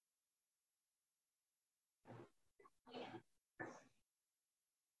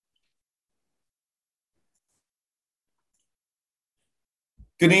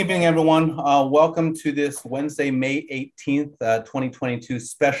Good evening, everyone. Welcome to this Wednesday, May 18th, 2022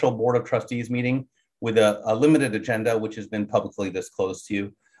 special Board of Trustees meeting with a limited agenda, which has been publicly disclosed to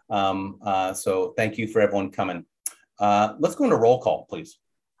you. So thank you for everyone coming. Let's go into roll call, please.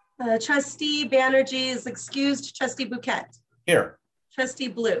 Trustee Banerjee is excused. Trustee Bouquet. Here. Trustee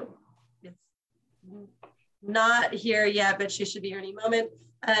Blue. It's not here yet, but she should be here any moment.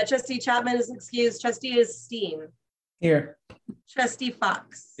 Trustee Chapman is excused. Trustee Esteen. Here. Trustee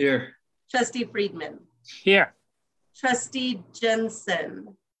Fox. Here. Trustee Friedman. Here. Trustee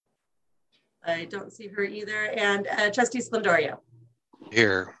Jensen. I don't see her either. And Trustee Splendorio.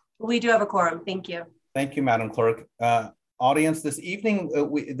 Here. We do have a quorum. Thank you. Thank you, Madam Clerk. Audience, this evening,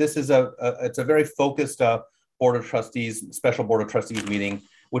 this is it's a very focused Board of Trustees, special Board of Trustees meeting,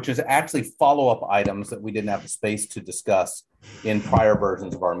 which is actually follow-up items that we didn't have the space to discuss in prior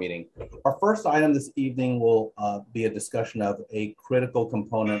versions of our meeting. Our first item this evening will be a discussion of a critical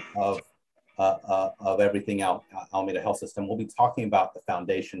component of everything out Alameda Health System. We'll be talking about the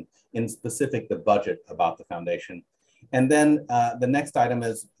foundation, in specific the budget about the foundation. And then the next item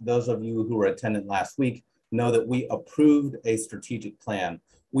is, those of you who were attendant last week know that we approved a strategic plan.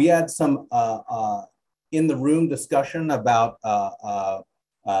 We had some in the room discussion about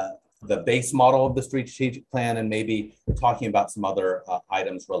the base model of the strategic plan and maybe talking about some other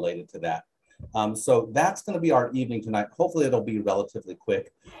items related to that. So that's going to be our evening tonight. Hopefully it'll be relatively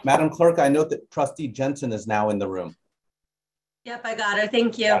quick. Madam Clerk, I note that Trustee Jensen is now in the room. Yep, I got her.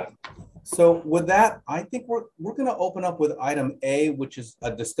 Thank you. So with that, I think we're going to open up with item A, which is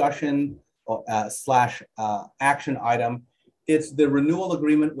a discussion slash action item. It's the renewal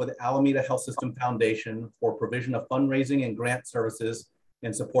agreement with Alameda Health System Foundation for provision of fundraising and grant services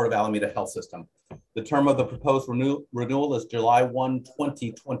in support of Alameda Health System. The term of the proposed renewal is July 1,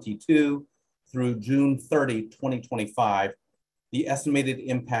 2022 through June 30, 2025. The estimated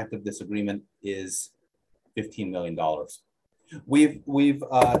impact of this agreement is $15 million. We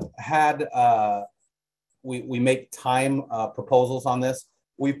make time proposals on this.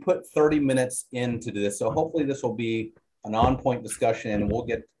 We've put 30 minutes into this, so hopefully this will be an on-point discussion and we'll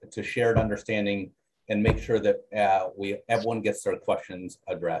get to shared understanding and make sure that everyone gets their questions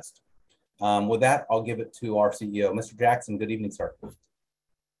addressed. With that, I'll give it to our CEO, Mr. Jackson. Good evening, sir.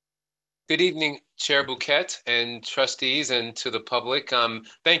 Good evening, Chair Bouquet and trustees, and to the public.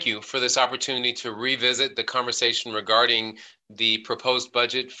 Thank you for this opportunity to revisit the conversation regarding the proposed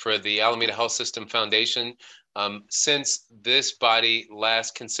budget for the Alameda Health System Foundation. Since this body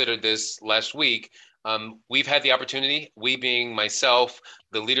last considered this last week, we've had the opportunity, we being myself,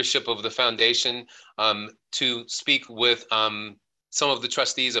 the leadership of the foundation, to speak with some of the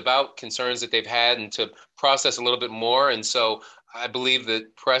trustees about concerns that they've had and to process a little bit more. And so I believe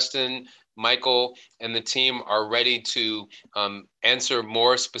that Preston, Michael, and the team are ready to answer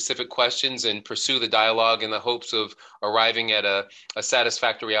more specific questions and pursue the dialogue in the hopes of arriving at a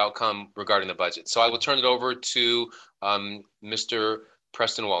satisfactory outcome regarding the budget. So I will turn it over to Mr.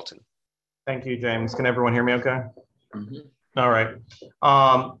 Preston Walton. Thank you, James. Can everyone hear me okay? Mm-hmm. All right.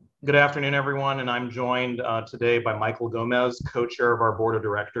 Good afternoon, everyone. And I'm joined today by Michael Gomez, co-chair of our board of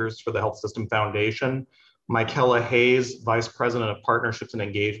directors for the Health System Foundation, Michaela Hayes, vice president of partnerships and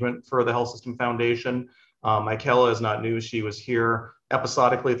engagement for the Health System Foundation. Michaela is not new. She was here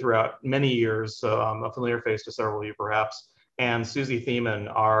episodically throughout many years, so a familiar face to several of you perhaps. And Susie Thiemann,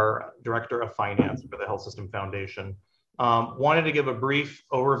 our director of finance for the Health System Foundation. Wanted to give a brief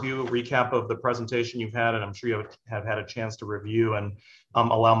overview, recap of the presentation you've had, and I'm sure you have had a chance to review, and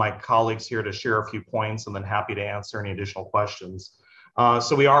allow my colleagues here to share a few points, and then happy to answer any additional questions.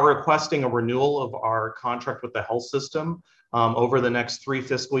 So we are requesting a renewal of our contract with the health system over the next 3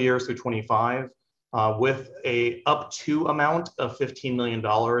 fiscal years through 25, with a up to amount of $15 million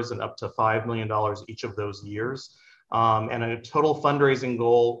and up to $5 million each of those years, and a total fundraising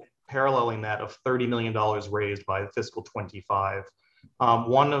goal paralleling that of $30 million raised by fiscal 25.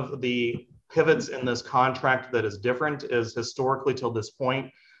 One of the pivots in this contract that is different is historically till this point,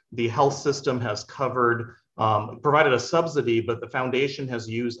 the health system has covered, provided a subsidy, but the foundation has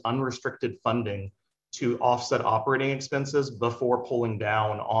used unrestricted funding to offset operating expenses before pulling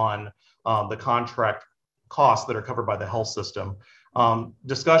down on the contract costs that are covered by the health system.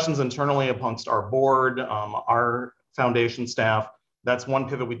 Discussions internally amongst our board, our foundation staff, that's one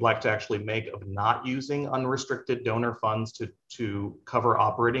pivot we'd like to actually make, of not using unrestricted donor funds to cover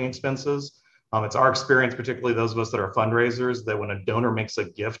operating expenses. It's our experience, particularly those of us that are fundraisers, that when a donor makes a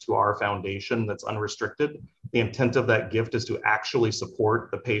gift to our foundation that's unrestricted, the intent of that gift is to actually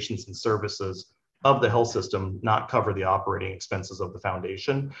support the patients and services of the health system, not cover the operating expenses of the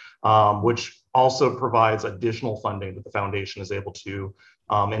foundation, which also provides additional funding that the foundation is able to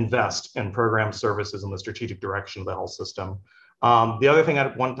invest in program services and the strategic direction of the health system. The other thing I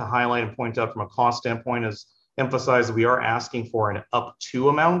want to highlight and point out from a cost standpoint is emphasize that we are asking for an up to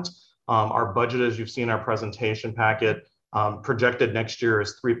amount. Our budget, as you've seen in our presentation packet, projected next year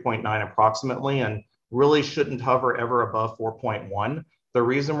is 3.9 approximately, and really shouldn't hover ever above 4.1. The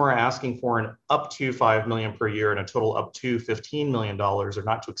reason we're asking for an up to $5 million per year and a total up to $15 million, or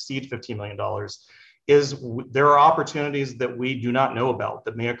not to exceed $15 million, is there are opportunities that we do not know about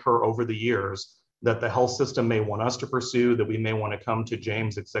that may occur over the years that the health system may want us to pursue, that we may want to come to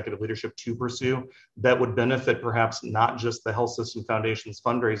James executive leadership to pursue, that would benefit perhaps not just the Health System Foundation's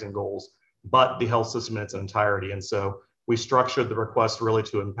fundraising goals, but the health system in its entirety. And so we structured the request really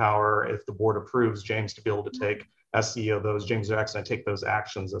to empower, if the board approves, James to be able to take as CEO those, James Jackson, to take those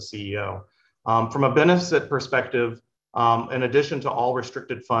actions as CEO. From a benefit perspective, in addition to all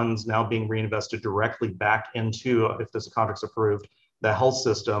restricted funds now being reinvested directly back into, if this contract's approved, the health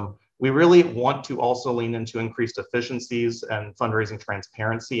system, we really want to also lean into increased efficiencies and fundraising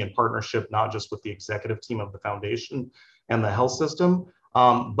transparency and partnership, not just with the executive team of the foundation and the health system,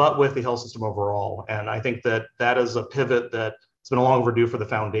 but with the health system overall. And I think that that is a pivot that it's been long overdue for the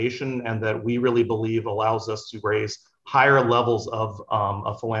foundation, and that we really believe allows us to raise higher levels of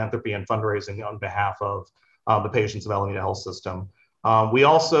philanthropy and fundraising on behalf of the patients of Alameda Health System. We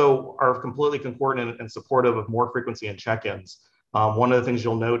also are completely concordant and supportive of more frequency in check-ins. One of the things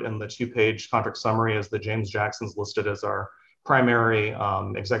you'll note in the 2-page contract summary is that James Jackson's listed as our primary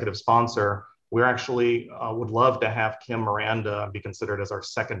executive sponsor. We actually would love to have Kim Miranda be considered as our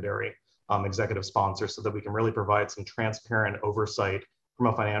secondary executive sponsor, so that we can really provide some transparent oversight from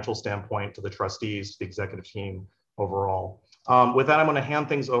a financial standpoint to the trustees, to the executive team overall. With that, I'm going to hand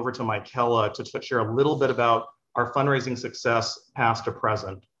things over to Michaela to share a little bit about our fundraising success, past to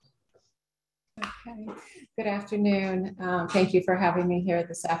present. Okay, good afternoon. Thank you for having me here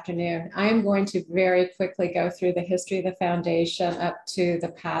this afternoon. I am going to very quickly go through the history of the foundation up to the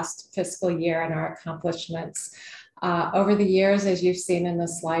past fiscal year and our accomplishments. Over the years, as you've seen in the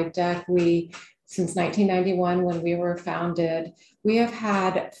slide deck, since 1991, when we were founded, we have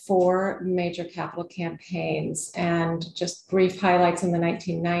had 4 major capital campaigns, and just brief highlights. In the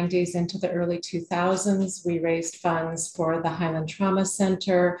 1990s into the early 2000s, we raised funds for the Highland Trauma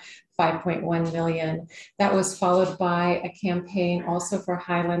Center, $5.1 million. That was followed by a campaign also for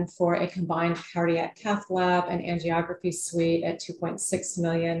Highland for a combined cardiac cath lab and angiography suite at $2.6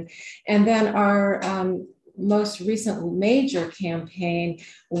 million. And then our most recent major campaign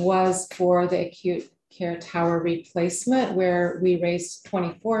was for the acute care tower replacement, where we raised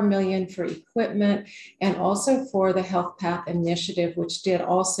 $24 million for equipment, and also for the Health Path Initiative, which did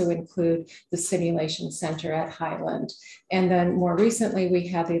also include the simulation center at Highland. And then more recently, we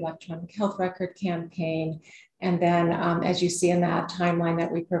had the electronic health record campaign. And then, as you see in that timeline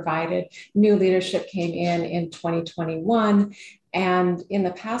that we provided, new leadership came in 2021. And in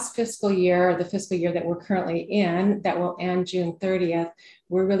the past fiscal year, the fiscal year that we're currently in, that will end June 30th,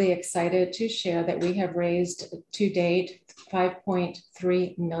 we're really excited to share that we have raised to date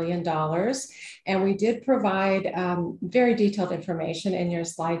 $5.3 million. And we did provide very detailed information in your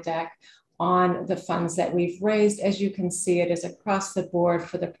slide deck on the funds that we've raised. As you can see, it is across the board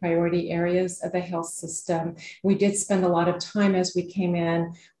for the priority areas of the health system. We did spend a lot of time as we came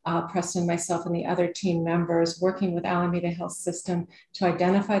in, Preston, myself, and the other team members working with Alameda Health System to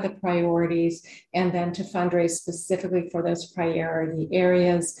identify the priorities and then to fundraise specifically for those priority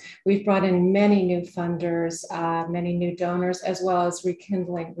areas. We've brought in many new funders, many new donors, as well as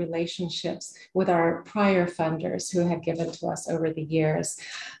rekindling relationships with our prior funders who have given to us over the years.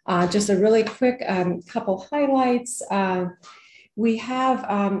 Just a really quick couple highlights. We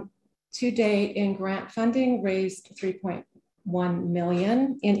have to date in grant funding raised $3.1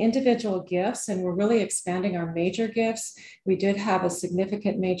 million in individual gifts, and we're really expanding our major gifts. We did have a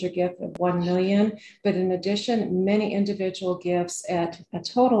significant major gift of $1 million, but in addition, many individual gifts at a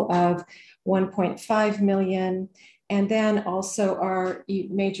total of $1.5 million. And then also our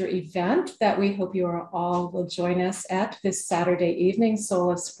major event that we hope you all will join us at this Saturday evening,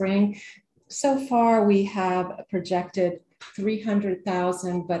 Soul of Spring. So far, we have projected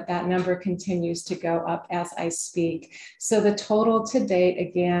 300,000, but that number continues to go up as I speak. So the total to date,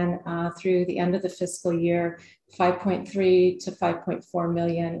 again, through the end of the fiscal year, 5.3 to 5.4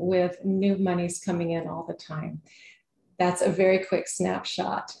 million, with new monies coming in all the time. That's a very quick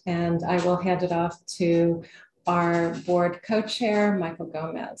snapshot, and I will hand it off to our board co-chair, Michael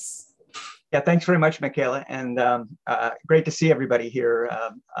Gomez. Yeah, thanks very much, Michaela, and great to see everybody here.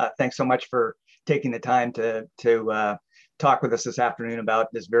 Thanks so much for taking the time to talk with us this afternoon about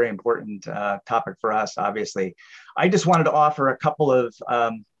this very important topic for us, obviously. I just wanted to offer a couple of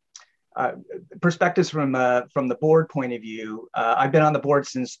perspectives from the board point of view. I've been on the board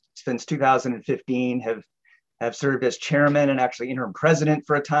since 2015, have served as chairman and actually interim president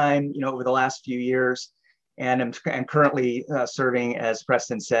for a time, over the last few years. And I'm currently serving, as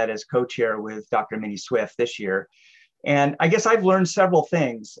Preston said, as co-chair with Dr. Minnie Swift this year. And I guess I've learned several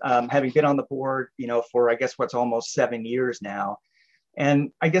things, having been on the board, for I guess what's almost 7 years now.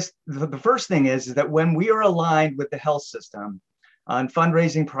 And I guess the first thing is that when we are aligned with the health system on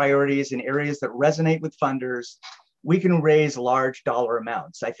fundraising priorities in areas that resonate with funders, we can raise large dollar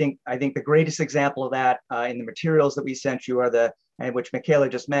amounts. I think the greatest example of that in the materials that we sent you are and which Michaela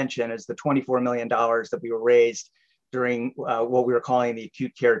just mentioned, is the $24 million that we were raised during what we were calling the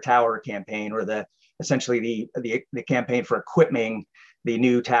Acute Care Tower campaign, or essentially the campaign for equipping the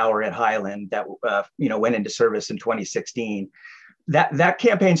new tower at Highland that went into service in 2016. That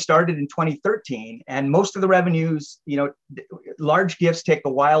campaign started in 2013, and most of the revenues, large gifts take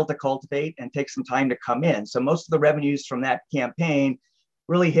a while to cultivate and take some time to come in. So most of the revenues from that campaign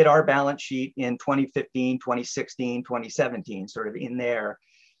really hit our balance sheet in 2015, 2016, 2017, sort of in there.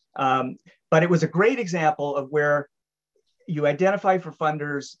 But it was a great example of where you identify for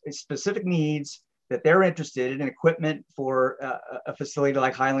funders specific needs that they're interested in. Equipment for a facility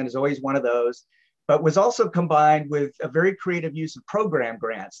like Highland is always one of those, but was also combined with a very creative use of program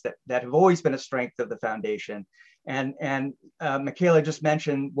grants that have always been a strength of the foundation. And Michaela just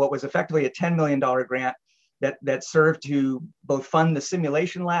mentioned what was effectively a $10 million grant that served to both fund the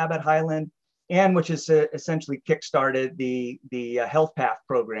simulation lab at Highland, and which has essentially kickstarted the Health Path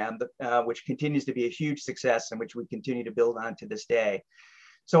program, which continues to be a huge success and which we continue to build on to this day.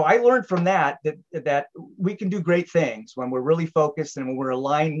 So I learned from that we can do great things when we're really focused and when we're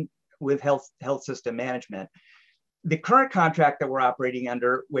aligned with health system management. The current contract that we're operating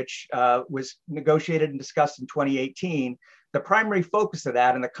under, which was negotiated and discussed in 2018, the primary focus of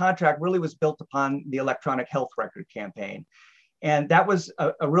that and the contract really was built upon the electronic health record campaign. And that was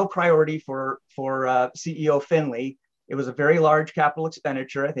a real priority for CEO Finley. It was a very large capital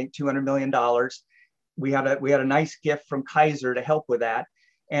expenditure, I think $200 million. We had a nice gift from Kaiser to help with that.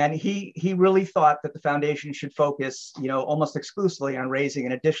 And he really thought that the foundation should focus, almost exclusively on raising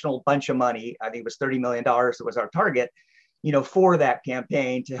an additional bunch of money. I think it was $30 million that was our target, for that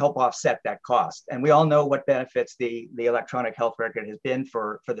campaign to help offset that cost. And we all know what benefits the electronic health record has been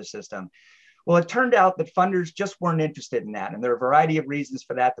for the system. Well, it turned out that funders just weren't interested in that. And there are a variety of reasons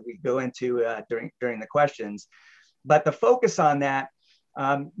for that we go into during the questions. But the focus on that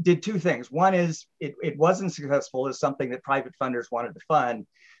did two things. One is it wasn't successful as something that private funders wanted to fund.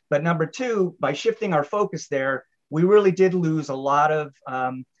 But number two, by shifting our focus there, we really did lose a lot of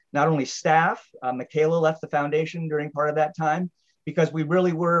not only staff. Michaela left the foundation during part of that time because we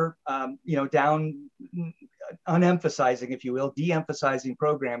really were, unemphasizing, if you will, de-emphasizing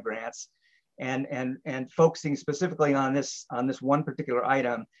program grants and focusing specifically on this one particular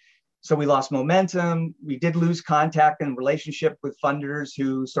item. So we lost momentum. We did lose contact and relationship with funders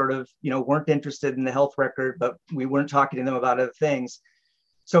who sort of, weren't interested in the health record, but we weren't talking to them about other things.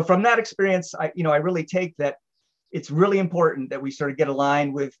 So from that experience, I really take that it's really important that we sort of get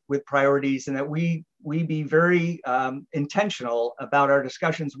aligned with priorities and that we be very intentional about our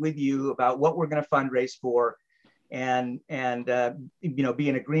discussions with you about what we're going to fundraise for and be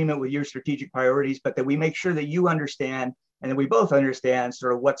in agreement with your strategic priorities, but that we make sure that you understand and that we both understand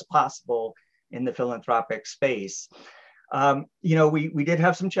sort of what's possible in the philanthropic space. We did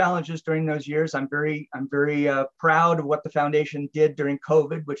have some challenges during those years. I'm very proud of what the foundation did during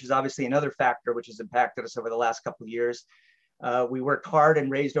COVID, which is obviously another factor which has impacted us over the last couple of years. We worked hard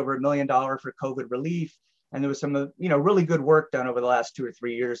and raised over $1 million for COVID relief. And there was some, really good work done over the last 2 or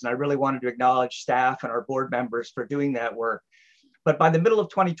 3 years. And I really wanted to acknowledge staff and our board members for doing that work. But by the middle of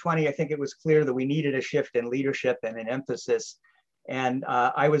 2020, I think it was clear that we needed a shift in leadership and an emphasis. And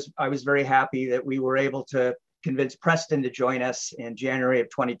I was very happy that we were able to convince Preston to join us in January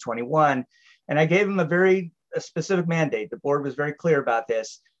of 2021. And I gave him a very specific mandate. The board was very clear about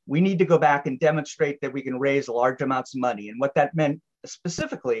this. We need to go back and demonstrate that we can raise large amounts of money. And what that meant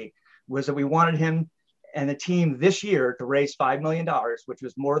specifically was that we wanted him and the team this year to raise $5 million, which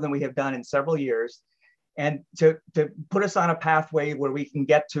was more than we have done in several years, and to put us on a pathway where we can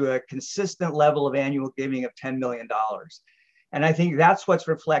get to a consistent level of annual giving of $10 million. And I think that's what's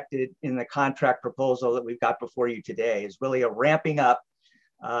reflected in the contract proposal that we've got before you today, is really a ramping up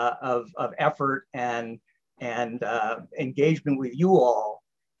of effort and engagement with you all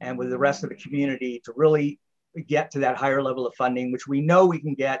and with the rest of the community to really get to that higher level of funding, which we know we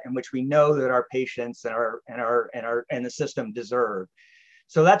can get, and which we know that our patients and the system deserve.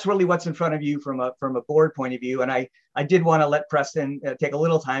 So that's really what's in front of you from a board point of view. And I did want to let Preston take a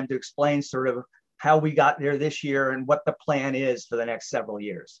little time to explain sort of how we got there this year and what the plan is for the next several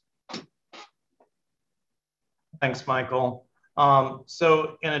years. Thanks, Michael.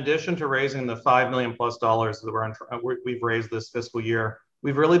 So in addition to raising the $5 million+ that we've raised this fiscal year,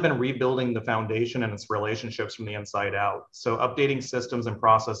 we've really been rebuilding the foundation and its relationships from the inside out. So updating systems and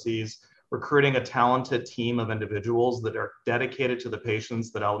processes, recruiting a talented team of individuals that are dedicated to the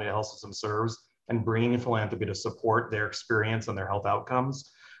patients that Alameda Health System serves, and bringing philanthropy to support their experience and their health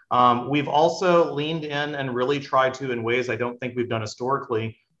outcomes. We've also leaned in and really tried to, in ways I don't think we've done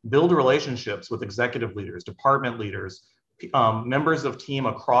historically, build relationships with executive leaders, department leaders, members of team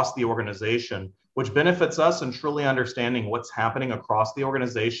across the organization, which benefits us in truly understanding what's happening across the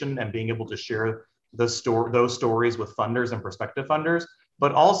organization and being able to share those stories with funders and prospective funders.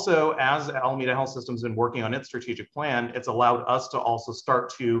 But also, as Alameda Health System's been working on its strategic plan, it's allowed us to also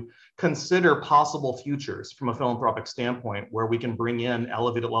start to consider possible futures from a philanthropic standpoint, where we can bring in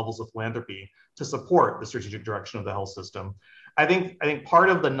elevated levels of philanthropy to support the strategic direction of the health system. I think part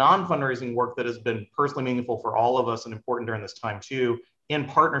of the non-fundraising work that has been personally meaningful for all of us and important during this time too, in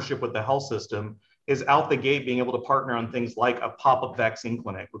partnership with the health system, is out the gate being able to partner on things like a pop-up vaccine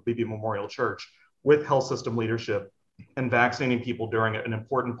clinic with Beebe Memorial Church, with health system leadership, and vaccinating people during an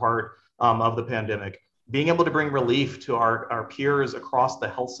important part of the pandemic. Being able to bring relief to our peers across the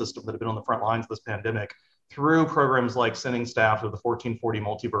health system that have been on the front lines of this pandemic through programs like sending staff to the 1440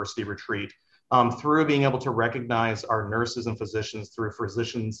 Multiversity Retreat, through being able to recognize our nurses and physicians through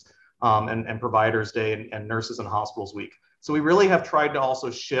Physicians and Providers Day and Nurses in Hospitals Week. So we really have tried to also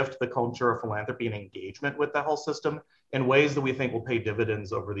shift the culture of philanthropy and engagement with the health system in ways that we think will pay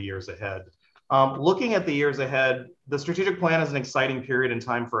dividends over the years ahead. Looking at the years ahead, the strategic plan is an exciting period in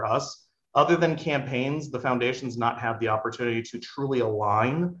time for us. Other than campaigns, the foundation's not had the opportunity to truly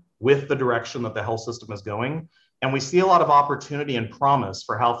align with the direction that the health system is going. And we see a lot of opportunity and promise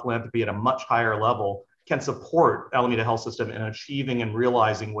for how philanthropy at a much higher level can support Alameda Health System in achieving and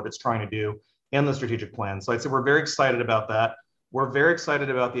realizing what it's trying to do in the strategic plan. So I'd say we're very excited about that. We're very excited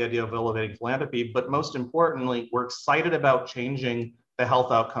about the idea of elevating philanthropy, but most importantly, we're excited about changing the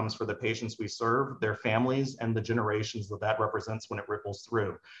health outcomes for the patients we serve, their families, and the generations that represents when it ripples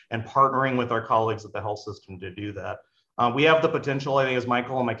through, and partnering with our colleagues at the health system to do that. We have the potential, I think, as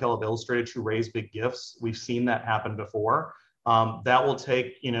Michael and Michaela have illustrated, to raise big gifts. We've seen that happen before. That will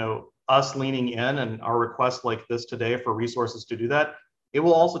take, us leaning in, and our request like this today for resources to do that. It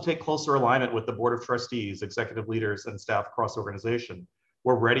will also take closer alignment with the Board of Trustees, executive leaders, and staff across the organization.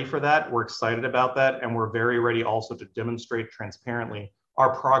 We're ready for that. We're excited about that. And we're very ready also to demonstrate transparently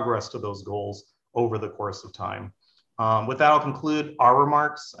our progress to those goals over the course of time. With that, I'll conclude our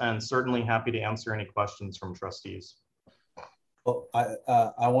remarks, and certainly happy to answer any questions from trustees. Well,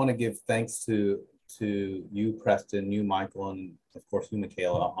 I want to give thanks to you, Preston, you, Michael, and of course you,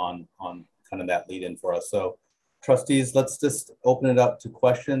 Michaela, on kind of that lead in for us. So trustees, let's just open it up to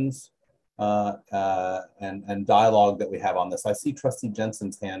questions and dialogue that we have on this. I see Trustee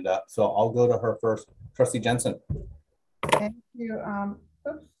Jensen's hand up, so I'll go to her first. Trustee Jensen. Thank you.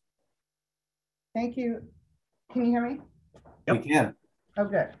 Oops. Thank you. Can you hear me? Yep. We can. Oh,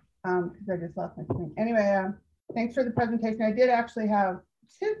 good. Because I just lost my screen. Anyway, thanks for the presentation. I did actually have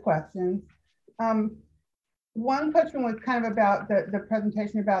two questions. One question was kind of about the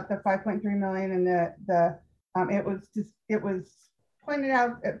presentation about the 5.3 million and it was pointed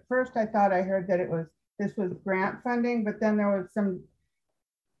out at first. I thought I heard that this was grant funding, but then there was some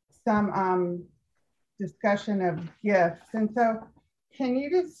discussion of gifts. And so can you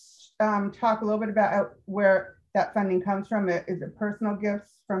just talk a little bit about where that funding comes from? Is it personal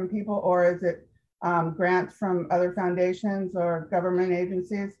gifts from people, or is it grants from other foundations or government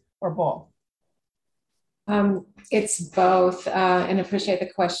agencies, or both? It's both, and appreciate the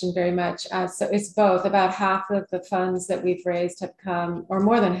question very much. So it's both. About half of the funds that we've raised have come, or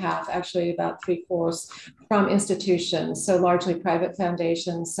more than half, actually about 3/4, from institutions. So largely private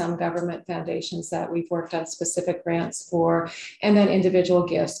foundations, some government foundations that we've worked on specific grants for, and then individual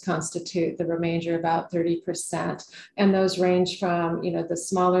gifts constitute the remainder, about 30%. And those range from, the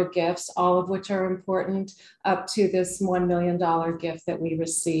smaller gifts, all of which are important, up to this $1 million gift that we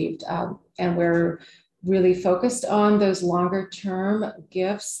received. And we're really focused on those longer term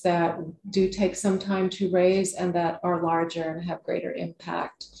gifts that do take some time to raise and that are larger and have greater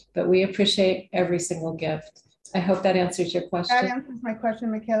impact. But we appreciate every single gift. I hope that answers your question. That answers my question,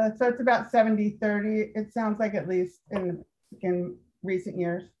 Michaela. So it's about 70-30. It sounds like, at least in recent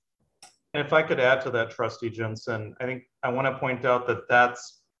years. And if I could add to that, Trustee Jensen, I think I want to point out that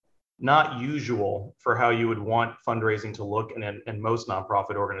that's not usual for how you would want fundraising to look in most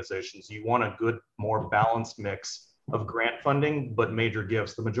nonprofit organizations. You want a good, more balanced mix of grant funding, but major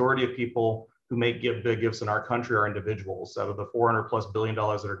gifts. The majority of people who make big gifts in our country are individuals. Out of the $400+ billion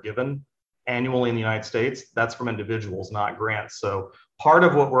that are given annually in the United States, that's from individuals, not grants. So part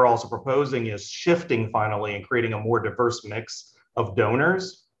of what we're also proposing is shifting finally and creating a more diverse mix of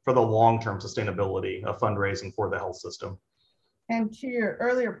donors for the long-term sustainability of fundraising for the health system. And to your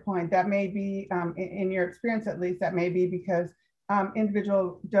earlier point, that may be, in your experience at least, that may be because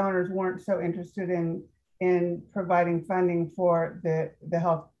individual donors weren't so interested in providing funding for the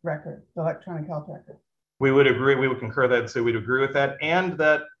health record, the electronic health record. We would agree, we would concur that, so we'd agree with that. And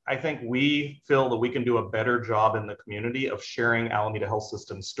that I think we feel that we can do a better job in the community of sharing Alameda Health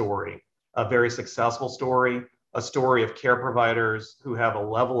System's story, a very successful story, a story of care providers who have a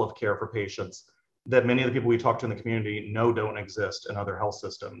level of care for patients that many of the people we talk to in the community know don't exist in other health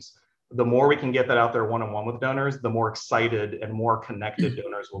systems. The more we can get that out there one-on-one with donors, the more excited and more connected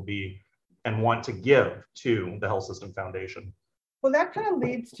donors will be and want to give to the Health System Foundation. Well, that kind of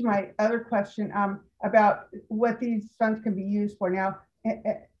leads to my other question about what these funds can be used for. Now,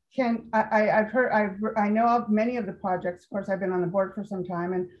 I know of many of the projects. Of course, I've been on the board for some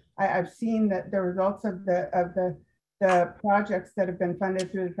time, and I've seen that the results of the projects that have been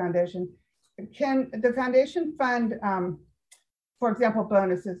funded through the foundation. Can the foundation fund, for example,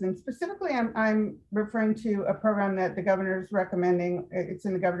 bonuses? And specifically, I'm referring to a program that the governor's recommending. It's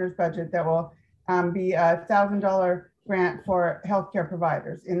in the governor's budget that will be a $1,000 grant for healthcare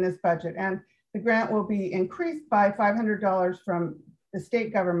providers in this budget. And the grant will be increased by $500 from the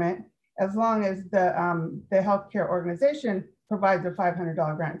state government as long as the healthcare organization provides a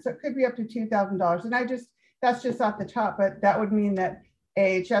 $500 grant. So it could be up to $2,000. And that's just off the top, but that would mean that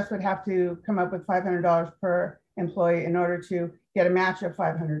AHS would have to come up with $500 per employee in order to get a match of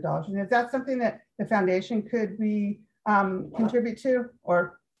 $500. And is that something that the foundation could contribute to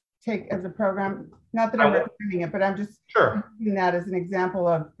or take as a program? Not that I'm recommending it, but I'm just using that as an example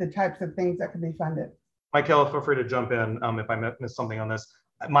of the types of things that could be funded. Michaela, feel free to jump in if I missed something on this.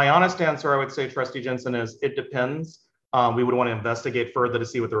 My honest answer, I would say, Trustee Jensen, is it depends. We would want to investigate further to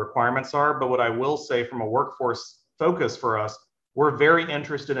see what the requirements are. But what I will say from a workforce focus for us, we're very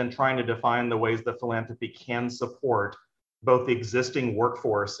interested in trying to define the ways that philanthropy can support both the existing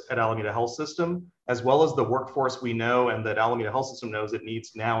workforce at Alameda Health System, as well as the workforce we know and that Alameda Health System knows it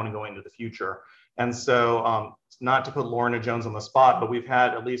needs now and going into the future. And so not to put Lorna Jones on the spot, but we've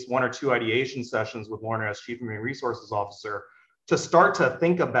had at least 1 or 2 ideation sessions with Lorna as Chief Human Resources Officer to start to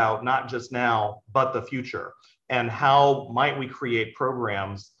think about not just now, but the future. And how might we create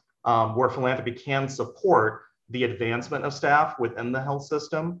programs where philanthropy can support the advancement of staff within the health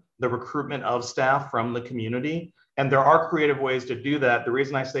system, the recruitment of staff from the community. And there are creative ways to do that. The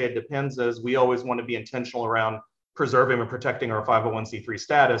reason I say it depends is we always want to be intentional around preserving and protecting our 501c3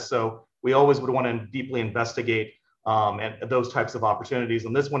 status. So we always would want to deeply investigate and those types of opportunities.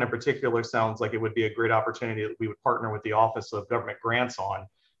 And this one in particular sounds like it would be a great opportunity that we would partner with the Office of Government Grants on,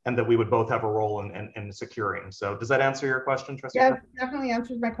 and that we would both have a role in securing. So does that answer your question, Trustee? Yeah, definitely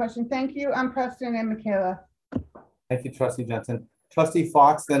answers my question. Thank you. I'm Preston and Michaela. Thank you, Trustee Jensen. Trustee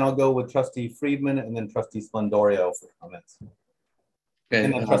Fox, then I'll go with Trustee Friedman and then Trustee Splendorio for comments. Okay,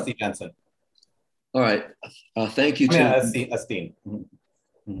 and then Trustee Jensen. All right. Thank you to Esteen.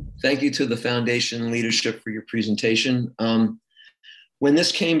 Thank you to the foundation leadership for your presentation. When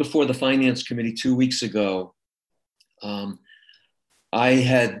this came before the Finance Committee 2 weeks ago, I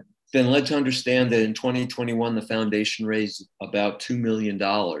had been led to understand that in 2021, the foundation raised about $2 million.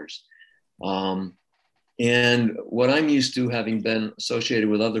 And what I'm used to, having been associated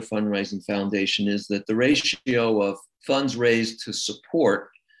with other fundraising foundation, is that the ratio of funds raised to support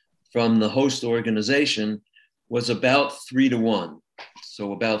from the host organization was about 3 to 1.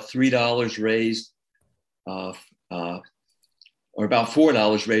 So about $3 raised, or about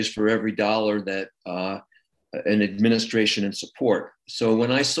 $4 raised for every dollar that an administration and support. So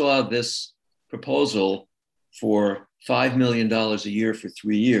when I saw this proposal for $5 million a year for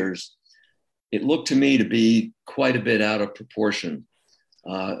 3 years, it looked to me to be quite a bit out of proportion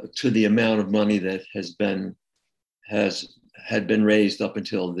to the amount of money that had been raised up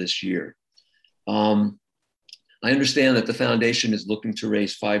until this year. I understand that the foundation is looking to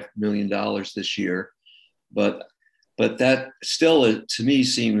raise $5 million this year, but that still, to me,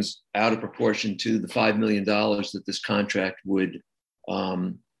 seems out of proportion to the $5 million that this contract would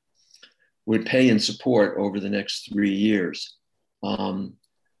pay in support over the next 3 years.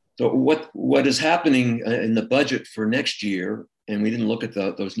 So what is happening in the budget for next year and we didn't look at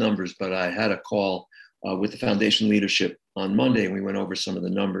those numbers, but I had a call with the foundation leadership on Monday, and we went over some of the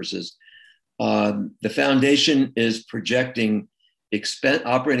numbers. The foundation is projecting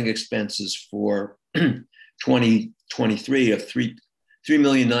operating expenses for 2023 of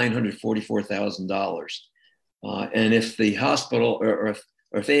 $3,944,000. And if the hospital or if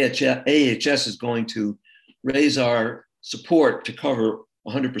AHS is going to raise our support to cover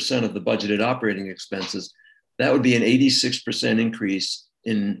 100% of the budgeted operating expenses, that would be an 86% increase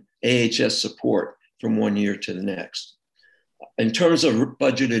in AHS support from one year to the next. In terms of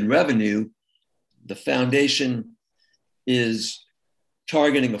budgeted revenue, the foundation is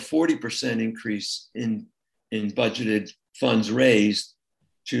targeting a 40% increase in budgeted funds raised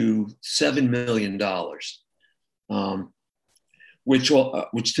to $7 million, which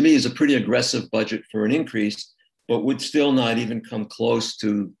to me is a pretty aggressive budget for an increase, but would still not even come close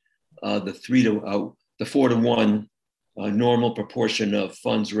to the 4 to 1 normal proportion of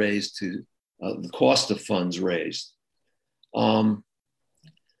funds raised to the cost of funds raised.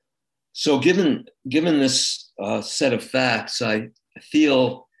 So given this set of facts, I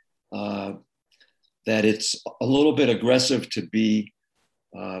feel that it's a little bit aggressive to be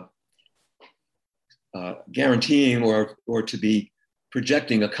guaranteeing or to be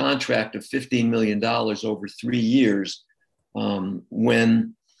projecting a contract of $15 million over 3 years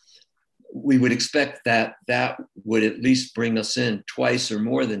when we would expect that would at least bring us in twice or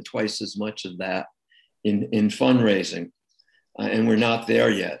more than twice as much of that in fundraising. And we're not there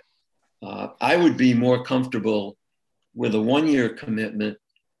yet. I would be more comfortable with a 1-year commitment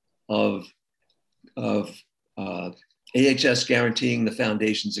of AHS guaranteeing the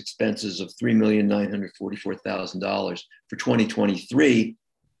foundation's expenses of $3,944,000 for 2023.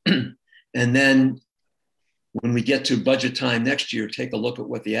 And then when we get to budget time next year, take a look at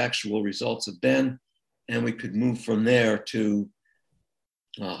what the actual results have been, and we could move from there to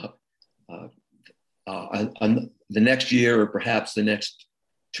the next year or perhaps the next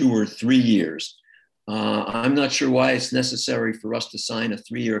 2 or 3 years. I'm not sure why it's necessary for us to sign a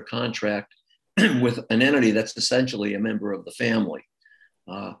 3-year contract with an entity that's essentially a member of the family.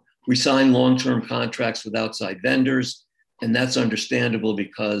 We sign long-term contracts with outside vendors, and that's understandable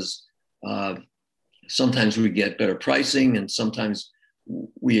because sometimes we get better pricing and sometimes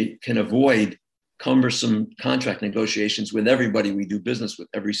we can avoid cumbersome contract negotiations with everybody we do business with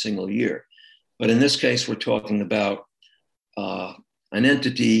every single year. But in this case, we're talking about an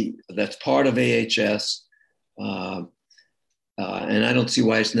entity that's part of AHS, and I don't see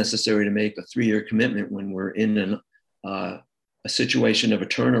why it's necessary to make a 3-year commitment when we're in a situation of a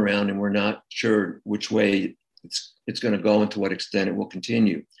turnaround and we're not sure which way it's going to go and to what extent it will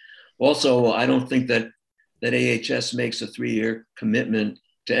continue. Also, I don't think that AHS makes a 3-year commitment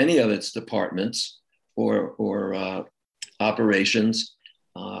to any of its departments or operations.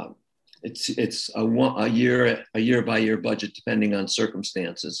 It's a year by year budget depending on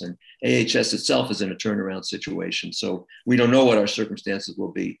circumstances, and AHS itself is in a turnaround situation. So we don't know what our circumstances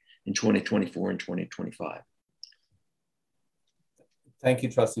will be in 2024 and 2025. Thank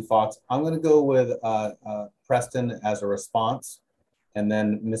you, Trustee Fox. I'm going to go with Preston as a response, and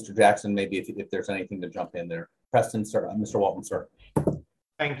then Mr. Jackson, maybe if there's anything to jump in there. Preston, sir, Mr. Walton, sir.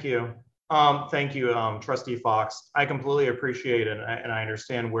 Thank you. Thank you, Trustee Fox. I completely appreciate it, and I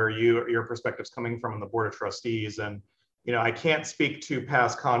understand where your perspective's coming from in the Board of Trustees. And I can't speak to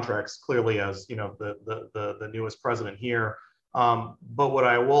past contracts clearly as the newest president here. But what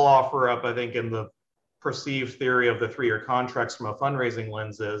I will offer up, I think, in the perceived theory of the 3-year contracts from a fundraising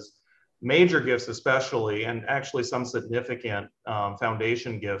lens is major gifts, especially, and actually some significant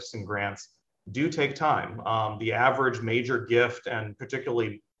foundation gifts and grants do take time. The average major gift, and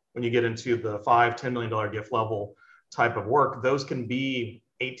particularly when you get into the $5-10 million gift level type of work, those can be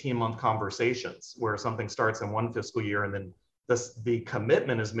 18-month conversations where something starts in one fiscal year and then the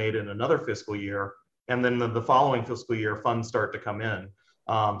commitment is made in another fiscal year. And then the following fiscal year, funds start to come in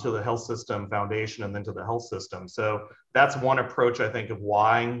to the health system foundation and then to the health system. So that's one approach, I think, of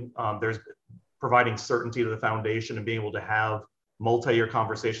why there's providing certainty to the foundation and being able to have multi-year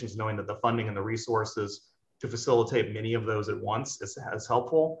conversations, knowing that the funding and the resources to facilitate many of those at once is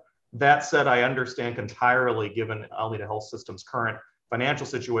helpful. That said, I understand entirely, given Alameda Health System's current financial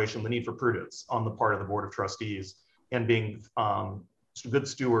situation, the need for prudence on the part of the Board of Trustees and being good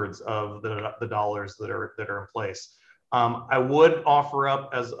stewards of the dollars that are in place. I would offer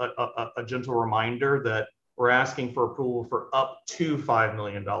up as a gentle reminder that we're asking for approval for up to $5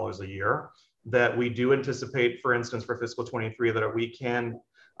 million a year, that we do anticipate, for instance, for fiscal 23, that we can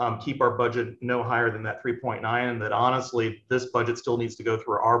keep our budget no higher than that 3.9, and that honestly, this budget still needs to go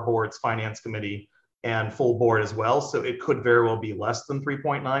through our board's finance committee and full board as well. So it could very well be less than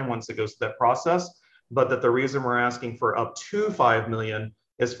 3.9 once it goes through that process. But that the reason we're asking for up to 5 million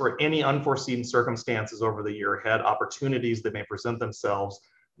is for any unforeseen circumstances over the year ahead, opportunities that may present themselves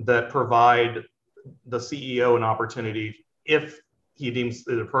that provide the CEO an opportunity, if he deems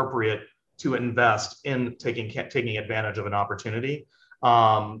it appropriate, to invest in taking advantage of an opportunity.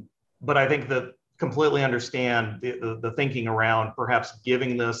 But I think that completely understand the thinking around perhaps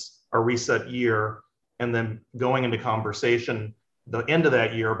giving this a reset year and then going into conversation the end of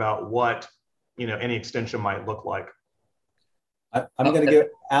that year about what any extension might look like. I'm going to get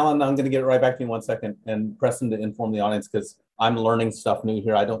Alan. I'm going to get right back to you in 1 second, and Preston to inform the audience because I'm learning stuff new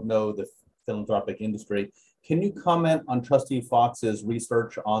here. I don't know the philanthropic industry. Can you comment on Trustee Fox's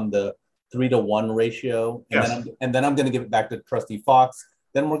research on the 3-to-1 ratio? And, yes. then I'm going to give it back to Trustee Fox.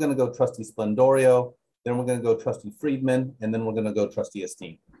 Then we're going to go Trustee Splendorio. Then we're going to go Trustee Friedman, and then we're going to go Trustee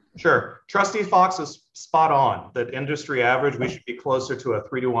Esteen. Sure. Trustee Fox is spot on. That industry average, we should be closer to a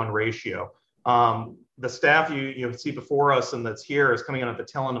 3-to-1 ratio. The staff you see before us and that's here is coming in at the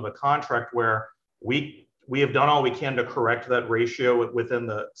tail end of a contract where we have done all we can to correct that ratio within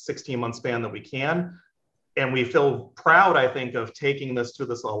the 16-month span that we can. And we feel proud, I think, of taking this to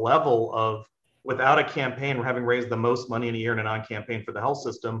this level of, without a campaign, we're having raised the most money in a year in a non-campaign for the health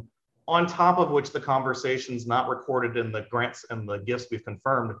system, on top of which the conversations not recorded in the grants and the gifts we've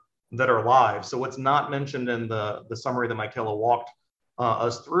confirmed that are live. So what's not mentioned in the summary that Michaela walked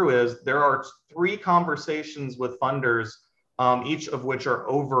us through is there are 3 conversations with funders, each of which are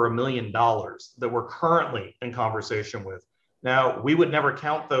over $1 million that we're currently in conversation with. Now, we would never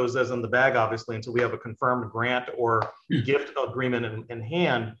count those as in the bag, obviously, until we have a confirmed grant or gift agreement in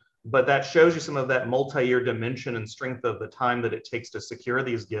hand. But that shows you some of that multi-year dimension and strength of the time that it takes to secure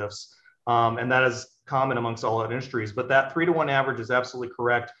these gifts. And that is common amongst all industries. But that 3-to-1 average is absolutely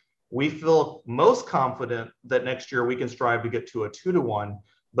correct. We feel most confident that next year we can strive to get to a 2-to-1.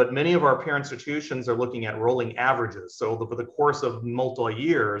 But many of our peer institutions are looking at rolling averages. So over the course of multiple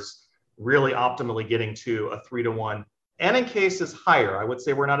years, really optimally getting to a 3-to-1. And in cases higher, I would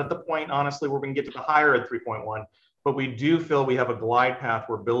say we're not at the point, honestly, where we can get to the higher at 3.1, but we do feel we have a glide path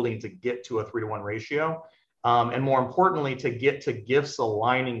we're building to get to a 3-to-1 ratio. And more importantly, to get to gifts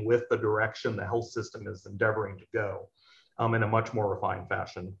aligning with the direction the health system is endeavoring to go in a much more refined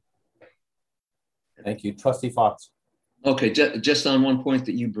fashion. Thank you. Trustee Fox. Okay, just on one point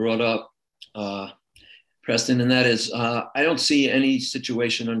that you brought up, Preston, and that is, I don't see any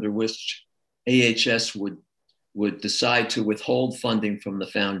situation under which AHS would decide to withhold funding from the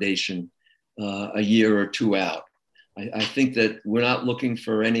foundation a year or 2 out. I think that we're not looking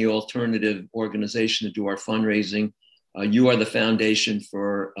for any alternative organization to do our fundraising. You are the foundation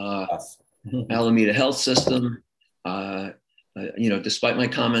for Alameda Health System. Despite my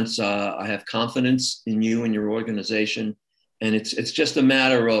comments, I have confidence in you and your organization. And it's just a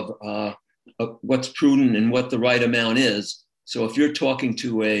matter of what's prudent and what the right amount is. So if you're talking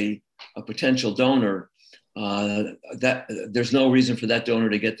to a potential donor, that there's no reason for that donor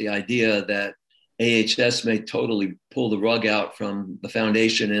to get the idea that AHS may totally pull the rug out from the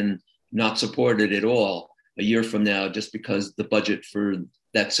foundation and not support it at all a year from now, just because the budget for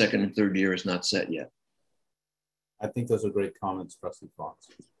that second and third year is not set yet. I think those are great comments, Trustee Fox.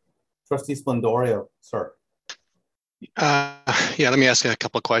 Trustee Splendorio, sir. Let me ask you a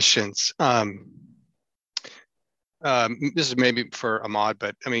couple of questions. This is maybe for Ahmad,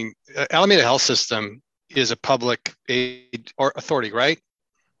 but I mean, Alameda Health System is a public aid or authority, right?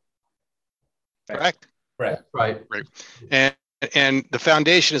 Correct? Correct. Right. And the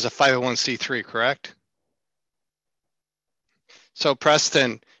foundation is a 501c3, correct? So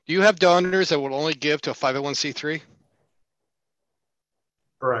Preston, do you have donors that will only give to a 501c3?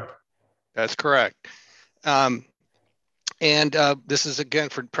 Correct. That's correct. This is again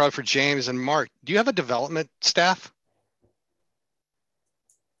probably for James and Mark. Do you have a development staff?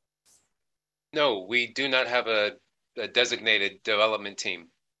 No, we do not have a designated development team.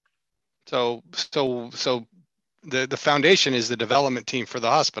 So the foundation is the development team for the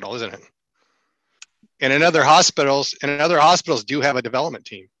hospital, isn't it? And in other hospitals do have a development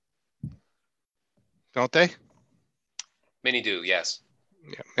team, don't they? Many do, yes.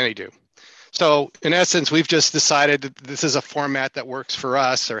 Yeah, many do. So in essence, we've just decided that this is a format that works for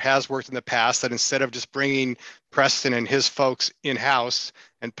us or has worked in the past, that instead of just bringing Preston and his folks in-house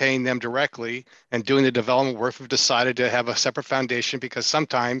and paying them directly and doing the development work, we've decided to have a separate foundation because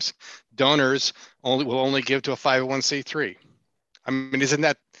sometimes donors will only give to a 501c3. I mean, isn't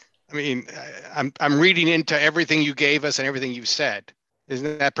that, I mean, I'm reading into everything you gave us and everything you said.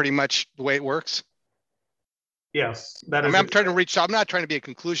 Isn't that pretty much the way it works? Yes, that I is. mean, I'm trying to reach. I'm not trying to be a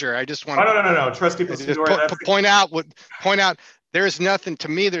conclusion. I just want to. No. Trustee just Piscadori, point out. There's nothing to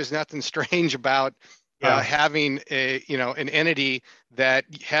me. There's nothing strange about having an entity that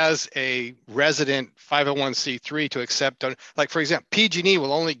has a resident 501c3 to accept. Like for example, PG&E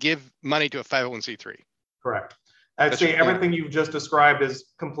will only give money to a 501c3. Correct. I'd say everything you've just described is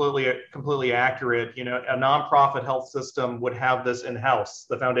completely accurate. A nonprofit health system would have this in-house.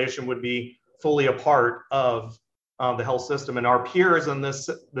 The foundation would be fully a part of the health system, and our peers in this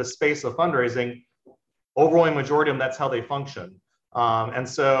space of fundraising, overwhelming majority of them, that's how they function. And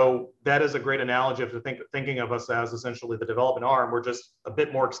so that is a great analogy of thinking of us as essentially the development arm. We're just a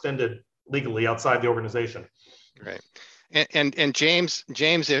bit more extended legally outside the organization. Right. And James,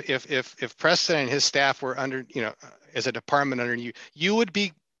 if Preston and his staff were under, as a department under you, you would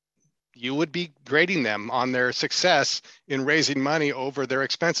be grading them on their success in raising money over their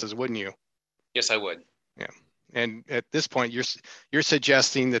expenses, wouldn't you? Yes, I would. Yeah. And at this point, you're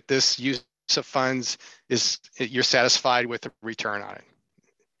suggesting that this use of funds you're satisfied with the return on it.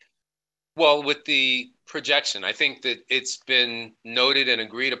 Well, with the projection, I think that it's been noted and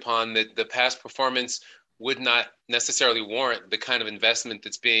agreed upon that the past performance would not necessarily warrant the kind of investment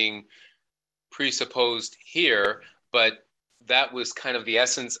that's being presupposed here, but that was kind of the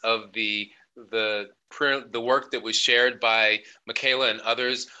essence of the work that was shared by Michaela and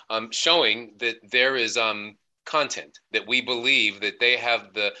others, showing that there is content, that we believe that they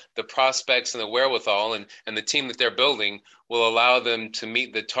have the prospects and the wherewithal, and the team that they're building will allow them to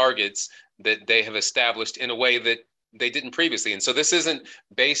meet the targets that they have established in a way that they didn't previously. And so this isn't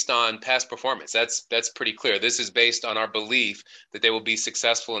based on past performance. That's pretty clear. This is based on our belief that they will be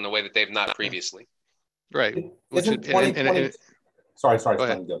successful in a way that they've not previously. Right. Isn't 2020? Sorry. Go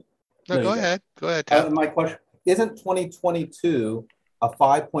ahead. No, go ahead. Go ahead. My question, isn't 2022 a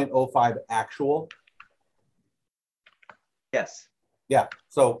 5.05 actual? Yes. Yeah.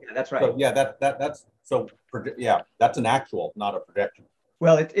 So that's right. So, that's an actual, not a projection.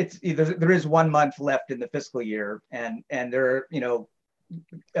 Well, there is 1 month left in the fiscal year, and there are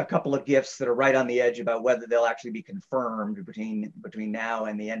a couple of gifts that are right on the edge about whether they'll actually be confirmed between now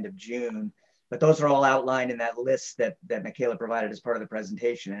and the end of June. But those are all outlined in that list that Michaela provided as part of the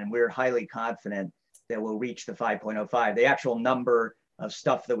presentation, and we're highly confident that we'll reach the 5.05. The actual number of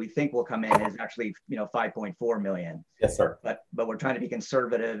stuff that we think will come in is actually 5.4 million. Yes, sir. But we're trying to be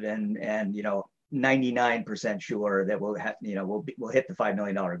conservative and 99% sure that we'll hit the $5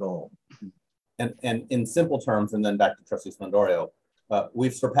 million goal. And in simple terms, and then back to Trustee Sblendorio,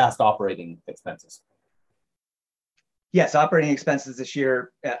 we've surpassed operating expenses. Yes, operating expenses this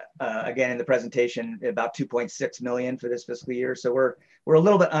year, again in the presentation, about 2.6 million for this fiscal year. So we're a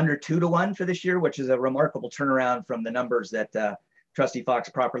little bit under 2-to-1 for this year, which is a remarkable turnaround from the numbers that Trustee Fox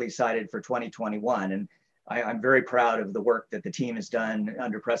properly cited for 2021. And I'm very proud of the work that the team has done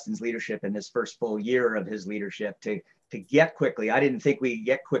under Preston's leadership in this first full year of his leadership to get quickly. I didn't think we'd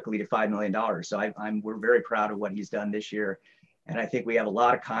get quickly to $5 million. So we're very proud of what he's done this year. And I think we have a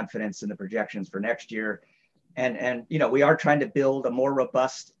lot of confidence in the projections for next year. And we are trying to build a more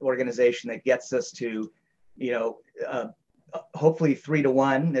robust organization that gets us to, hopefully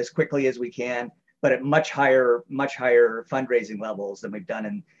 3-to-1 as quickly as we can, but at much higher fundraising levels than we've done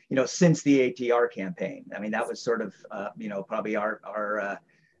in, since the ATR campaign. I mean, that was sort of, probably our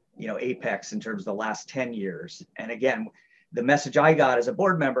apex in terms of the last 10 years. And again, the message I got as a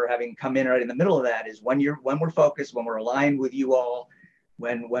board member, having come in right in the middle of that, is when we're focused, when we're aligned with you all,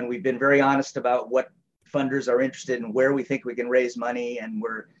 when we've been very honest about what funders are interested in, where we think we can raise money, and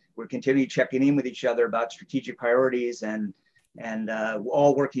we're continually checking in with each other about strategic priorities and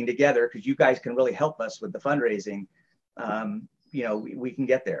all working together, because you guys can really help us with the fundraising. We can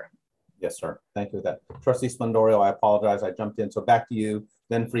get there. Yes, sir. Thank you for that. Trustee Sblendorio, I apologize. I jumped in. So back to you,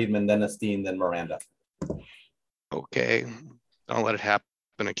 then Friedman, then Esteen, then Miranda. Okay. Don't let it happen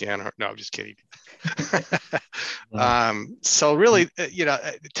again. No, I'm just kidding. So really,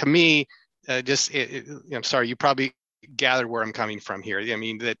 to me, I'm sorry, you probably gathered where I'm coming from here. I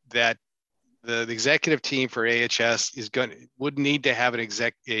mean, that the executive team for AHS would need to have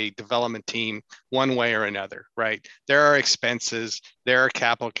a development team one way or another, right? There are expenses, there are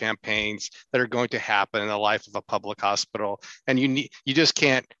capital campaigns that are going to happen in the life of a public hospital. And you just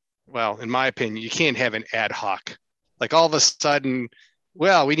can't, well, in my opinion, you can't have an ad hoc, like all of a sudden,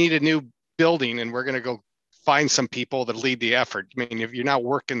 well, we need a new building and we're going to go find some people that lead the effort. I mean, if you're not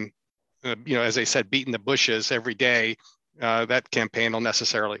working, as I said, beating the bushes every day, that campaign will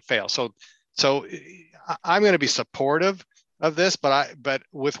necessarily fail. So I'm going to be supportive of this, but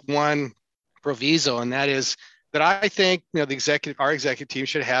with one proviso, and that is that I think our executive team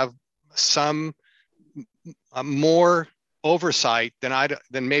should have some more oversight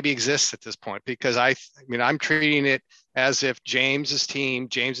than maybe exists at this point, because I mean, I'm treating it as if James and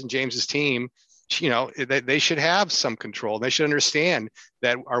James's team, they should have some control. They should understand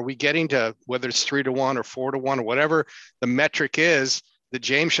that, are we getting to, whether it's 3-1 or 4-1 or whatever the metric is, that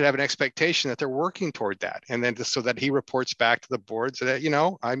James should have an expectation that they're working toward that. And then so that he reports back to the board so that,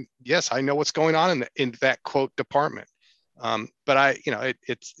 I know what's going on in that quote department. But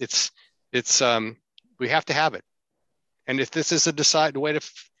we have to have it. And if this is the way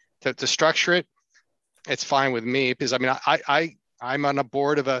to structure it, it's fine with me, because I mean, I'm on a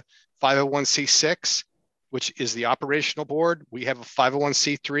board of a 501c6, which is the operational board. We have a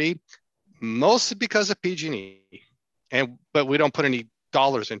 501c3, mostly because of PG&E, but we don't put any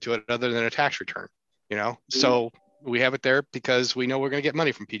dollars into it other than a tax return, So we have it there because we know we're going to get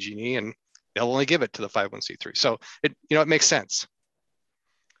money from PG&E, and they'll only give it to the 501c3. So it makes sense.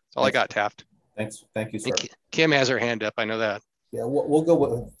 That's all I got, Taft. Thank you, sir. Kim has her hand up. I know that. Yeah, we'll go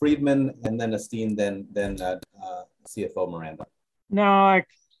with Friedman and then Esteen, then CFO Miranda. No,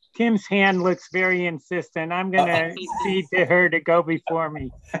 Kim's hand looks very insistent. I'm going to cede to her to go before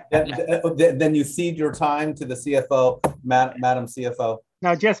me. Then you cede your time to the CFO, Madam CFO?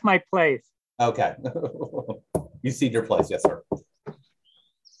 No, just my place. Okay. You cede your place. Yes, sir.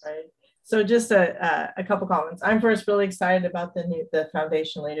 Right. So just a couple comments. I'm first really excited about the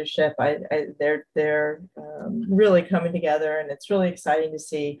foundation leadership. They're really coming together, and it's really exciting to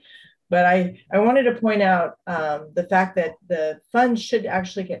see. But I wanted to point out the fact that the funds should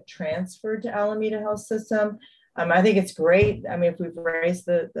actually get transferred to Alameda Health System. I think it's great. I mean, if we've raised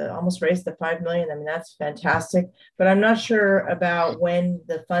almost raised the $5 million, I mean, that's fantastic. But I'm not sure about when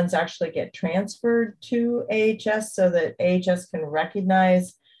the funds actually get transferred to AHS so that AHS can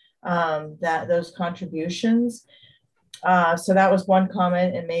recognize those contributions. So that was one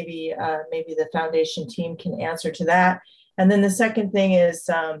comment, and maybe the foundation team can answer to that. And then the second thing is,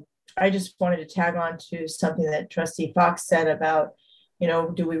 I just wanted to tag on to something that Trustee Fox said about,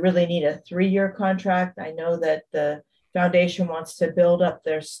 do we really need a 3-year contract? I know that the foundation wants to build up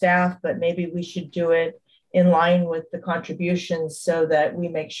their staff, but maybe we should do it in line with the contributions so that we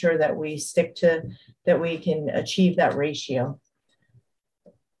make sure that we that we can achieve that ratio.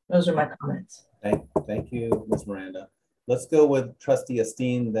 Those are my comments. Thank you, Ms. Miranda. Let's go with Trustee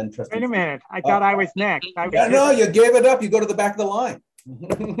Esteen, then Trustee. Wait a minute. I thought I was next. No, you gave it up. You go to the back of the line.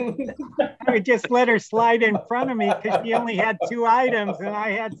 I would just let her slide in front of me because she only had 2 items and I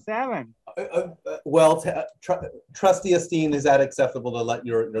had 7. Trustee Esteen, is that acceptable to let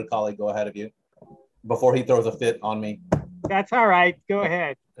your colleague go ahead of you before he throws a fit on me? That's all right. Go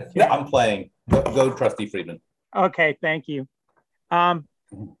ahead. Yeah, I'm playing. Go, Trustee Friedman. Okay, thank you.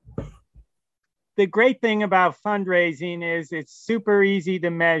 The great thing about fundraising is it's super easy to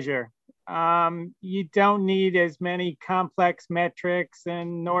measure. You don't need as many complex metrics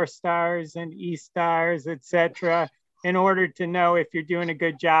and North Stars and East Stars, etc., in order to know if you're doing a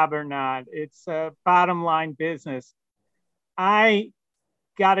good job or not. It's a bottom line business. I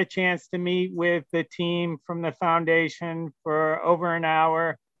got a chance to meet with the team from the foundation for over an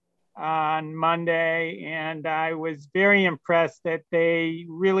hour on Monday, and I was very impressed that they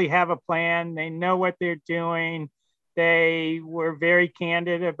really have a plan. They know what they're doing. They were very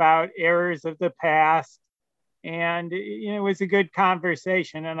candid about errors of the past, and it was a good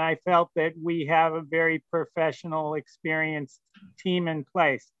conversation, and I felt that we have a very professional, experienced team in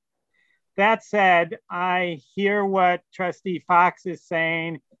place. That said, I hear what Trustee Fox is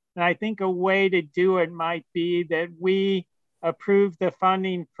saying, and I think a way to do it might be that we approve the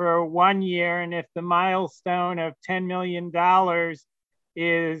funding for 1 year, and if the milestone of $10 million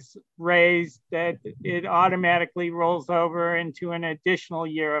is raised, that it automatically rolls over into an additional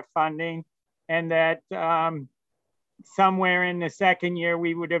year of funding, and that somewhere in the second year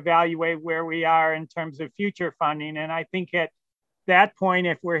we would evaluate where we are in terms of future funding. And I think at that point,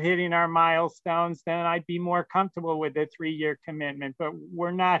 if we're hitting our milestones, then I'd be more comfortable with the 3-year commitment, but we're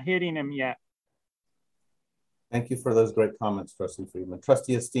not hitting them yet. Thank you for those great comments, Trustee Friedman.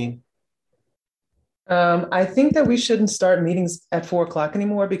 Trustee Esteen? I think that we shouldn't start meetings at 4 o'clock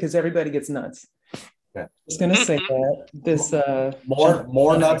anymore because everybody gets nuts. Okay. I was going to say that. This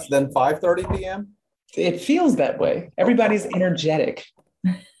more nuts than 5:30 p.m.? It feels that way. Everybody's energetic.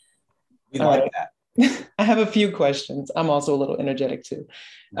 We like that. I have a few questions. I'm also a little energetic too.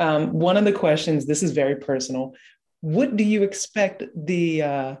 One of the questions, this is very personal. What do you expect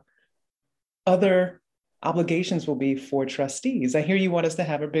the other obligations will be for trustees? I hear you want us to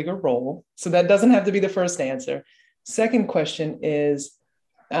have a bigger role, so that doesn't have to be the first answer. Second question is,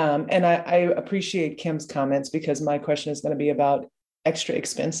 and I appreciate Kim's comments because my question is going to be about extra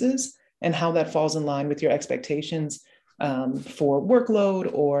expenses. and how that falls in line with your expectations for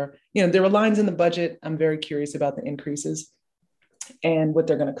workload, or, there were lines in the budget. I'm very curious about the increases and what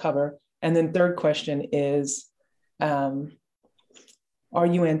they're going to cover. And then third question is, are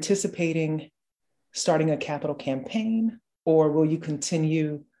you anticipating starting a capital campaign, or will you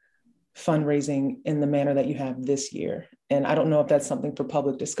continue fundraising in the manner that you have this year? And I don't know if that's something for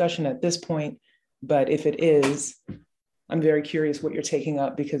public discussion at this point, but if it is, I'm very curious what you're taking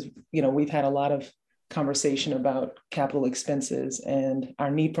up, because, we've had a lot of conversation about capital expenses and our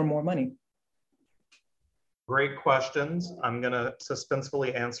need for more money. Great questions. I'm going to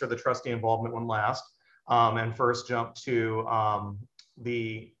suspensefully answer the trustee involvement one last, and first jump to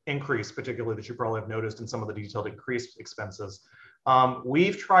the increase, particularly that you probably have noticed in some of the detailed increased expenses.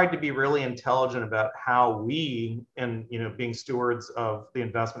 We've tried to be really intelligent about how we, and being stewards of the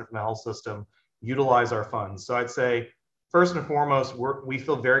investment from the health system, utilize our funds. So I'd say, first and foremost, we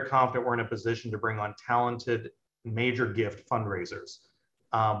feel very confident we're in a position to bring on talented major gift fundraisers.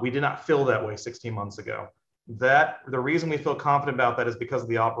 We did not feel that way 16 months ago. The reason we feel confident about that is because of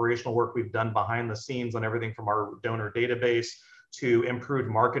the operational work we've done behind the scenes on everything from our donor database to improved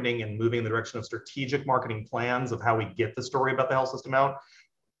marketing and moving in the direction of strategic marketing plans of how we get the story about the health system out.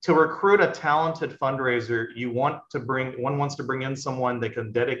 To recruit a talented fundraiser, one wants to bring in someone that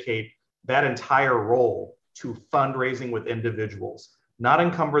can dedicate that entire role to fundraising with individuals, not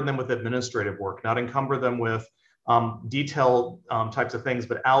encumber them with administrative work, not encumber them with detailed types of things,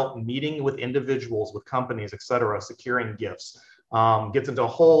 but out meeting with individuals, with companies, et cetera, securing gifts. Gets into a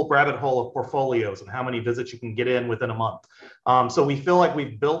whole rabbit hole of portfolios and how many visits you can get in within a month. So we feel like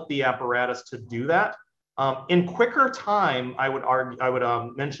we've built the apparatus to do that in quicker time. I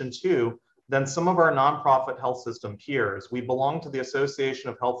would mention too, than some of our nonprofit health system peers. We belong to the Association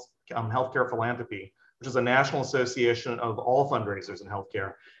of Healthcare Philanthropy, which is a national association of all fundraisers in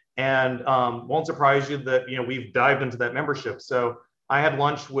healthcare. And won't surprise you that we've dived into that membership. So I had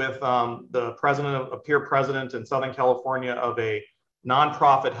lunch with a peer president in Southern California of a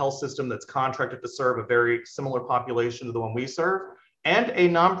nonprofit health system that's contracted to serve a very similar population to the one we serve, and a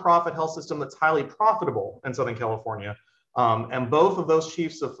nonprofit health system that's highly profitable in Southern California. And both of those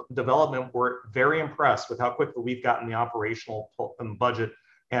chiefs of development were very impressed with how quickly we've gotten the operational budget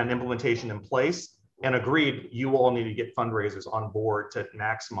and implementation in place, and agreed you all need to get fundraisers on board to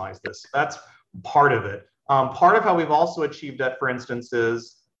maximize this. That's part of it. Part of how we've also achieved that, for instance,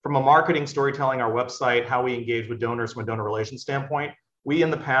 is from a marketing, storytelling, our website, how we engage with donors from a donor relations standpoint. We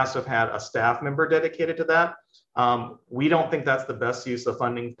in the past have had a staff member dedicated to that. We don't think that's the best use of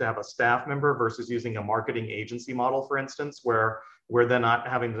funding, to have a staff member versus using a marketing agency model, for instance, where we're then not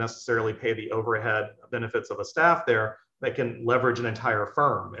having to necessarily pay the overhead benefits of a staff there that can leverage an entire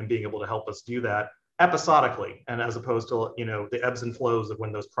firm and being able to help us do that episodically, and as opposed to the ebbs and flows of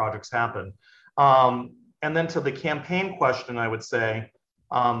when those projects happen. And then to the campaign question, I would say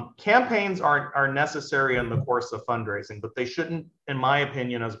campaigns are necessary in the course of fundraising, but they shouldn't, in my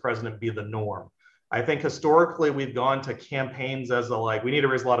opinion, as president, be the norm. I think historically we've gone to campaigns as we need to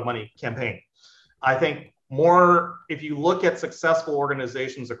raise a lot of money campaign. I think more, if you look at successful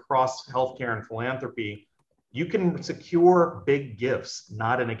organizations across healthcare and philanthropy, you can secure big gifts,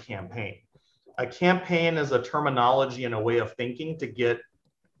 not in a campaign. A campaign is a terminology and a way of thinking to get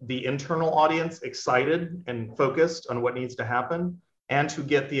the internal audience excited and focused on what needs to happen, and to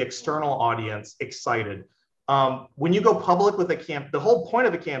get the external audience excited. When you go public with the whole point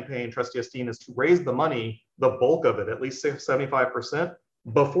of a campaign, Trustee Esteen, is to raise the money, the bulk of it, at least 75%,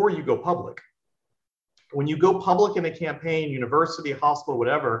 before you go public. When you go public in a campaign, university, hospital,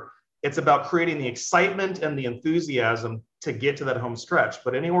 whatever, it's about creating the excitement and the enthusiasm to get to that home stretch.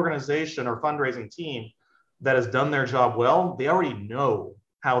 But any organization or fundraising team that has done their job well, they already know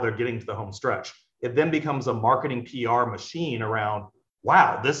how they're getting to the home stretch. It then becomes a marketing PR machine around,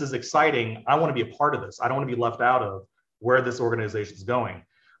 wow, this is exciting. I want to be a part of this. I don't want to be left out of where this organization is going.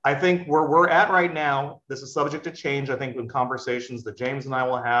 I think where we're at right now, this is subject to change. I think in conversations that James and I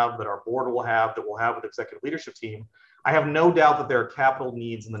will have, that our board will have, that we'll have with the executive leadership team, I have no doubt that there are capital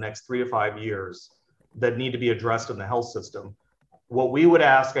needs in the next 3 to 5 years that need to be addressed in the health system. What we would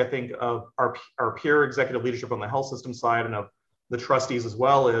ask, I think, of our peer executive leadership on the health system side, and of the trustees as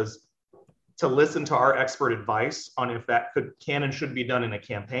well, is to listen to our expert advice on if that can and should be done in a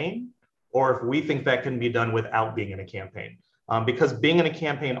campaign, or if we think that can be done without being in a campaign. Because being in a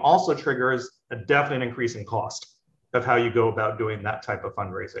campaign also triggers a definite increase in cost of how you go about doing that type of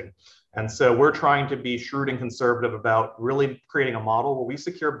fundraising. And so we're trying to be shrewd and conservative about really creating a model where we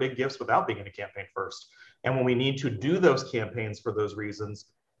secure big gifts without being in a campaign first. And when we need to do those campaigns for those reasons,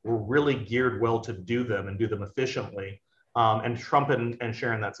 we're really geared well to do them and do them efficiently. and trumping and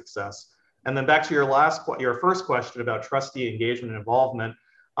sharing that success. And then back to your first question about trustee engagement and involvement.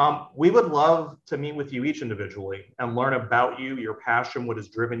 We would love to meet with you each individually and learn about you, your passion, what has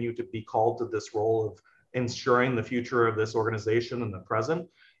driven you to be called to this role of ensuring the future of this organization in the present.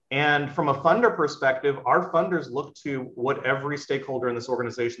 And from a funder perspective, our funders look to what every stakeholder in this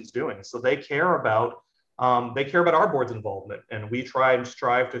organization is doing. So they care about our board's involvement, and we try and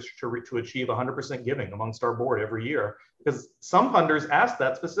strive to achieve 100% giving amongst our board every year, because some funders ask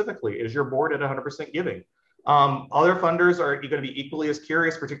that specifically: is your board at 100% giving? Other funders are going to be equally as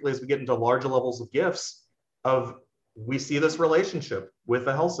curious, particularly as we get into larger levels of gifts, we see this relationship with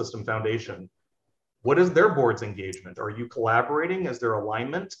the Health System Foundation. What is their board's engagement? Are you collaborating? Is there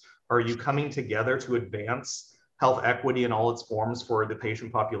alignment? Are you coming together to advance health equity in all its forms for the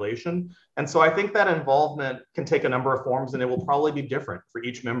patient population? And so I think that involvement can take a number of forms, and it will probably be different for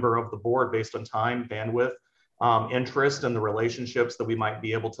each member of the board based on time, bandwidth, interest, and the relationships that we might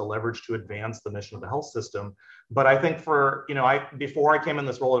be able to leverage to advance the mission of the health system. But I think before I came in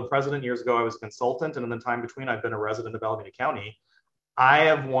this role as president years ago, I was a consultant, and in the time between, I've been a resident of Alameda County. I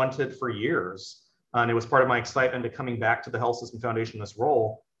have wanted for years, and it was part of my excitement to coming back to the Health System Foundation, this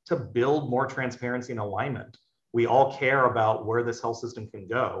role, to build more transparency and alignment. We all care about where this health system can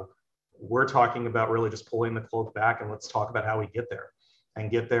go. We're talking about really just pulling the cloak back, and let's talk about how we get there,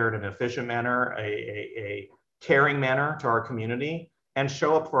 and get there in an efficient manner, a caring manner to our community, and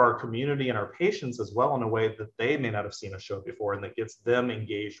show up for our community and our patients as well in a way that they may not have seen us show up before, and that gets them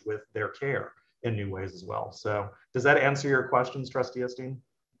engaged with their care in new ways as well. So does that answer your questions, Trustee Esteen?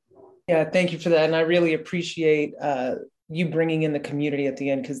 Yeah, thank you for that. And I really appreciate you bringing in the community at the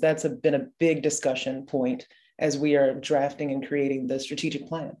end, because that's been a big discussion point as we are drafting and creating the strategic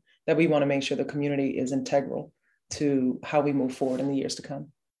plan, that we want to make sure the community is integral to how we move forward in the years to come.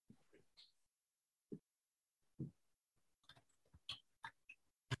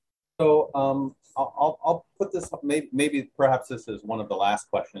 So I'll put this up, maybe perhaps this is one of the last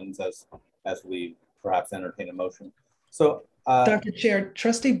questions as we perhaps entertain a motion. So Dr. Chair,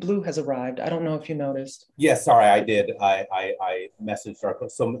 Trustee Blue has arrived. I don't know if you noticed. Yes, sorry, I did. I messaged our,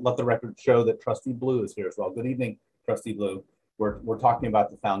 so let the record show that Trustee Blue is here as well. Good evening, Trustee Blue. We're talking about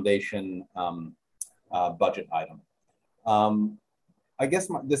the foundation budget item. I guess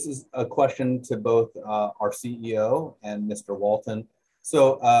this is a question to both our CEO and Mr. Walton.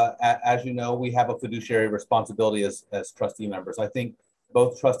 So as you know, we have a fiduciary responsibility as trustee members. I think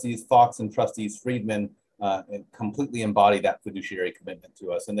both Trustees Fox and Trustees Friedman completely embody that fiduciary commitment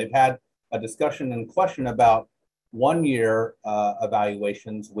to us. And they've had a discussion and question about 1 year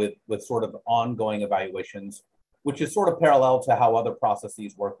evaluations with sort of ongoing evaluations, which is sort of parallel to how other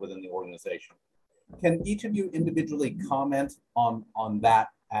processes work within the organization. Can each of you individually comment on that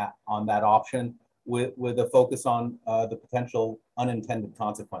option with a focus on the potential unintended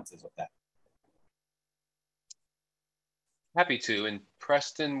consequences of that? Happy to. And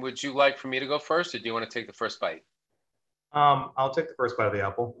Preston, would you like for me to go first, or do you want to take the first bite? I'll take the first bite of the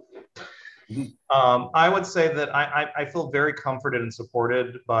apple. I would say that I feel very comforted and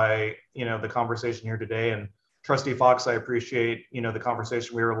supported by the conversation here today. And Trustee Fox, I appreciate the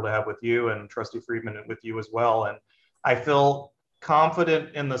conversation we were able to have with you, and Trustee Friedman and with you as well. And I feel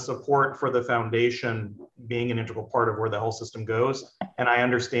confident in the support for the foundation being an integral part of where the health system goes. And I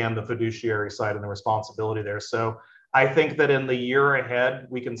understand the fiduciary side and the responsibility there. So I think that in the year ahead,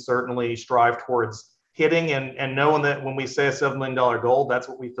 we can certainly strive towards hitting and knowing that when we say a $7 million goal, that's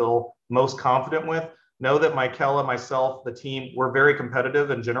what we feel most confident with. Know that Michaela, myself, the team, we're very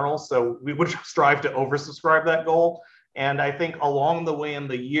competitive in general. So we would strive to oversubscribe that goal. And I think along the way in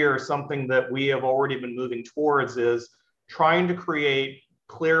the year, something that we have already been moving towards is trying to create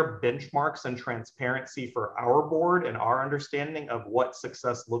clear benchmarks and transparency for our board and our understanding of what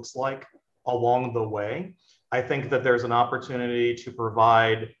success looks like along the way. I think that there's an opportunity to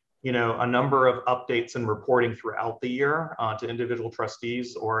provide, a number of updates and reporting throughout the year to individual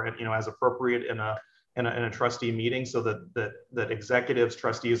trustees, or as appropriate in a trustee meeting, so that executives,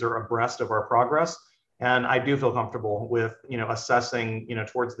 trustees are abreast of our progress. And I do feel comfortable with assessing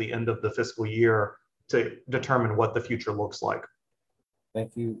towards the end of the fiscal year to determine what the future looks like.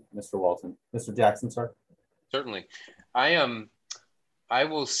 Thank you, Mr. Walton. Mr. Jackson, sir. Certainly. I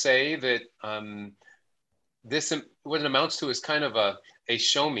will say that this, what it amounts to, is kind of a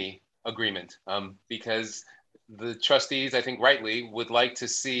show me agreement, because the trustees, I think rightly, would like to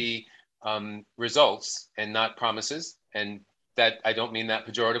see results and not promises. And that, I don't mean that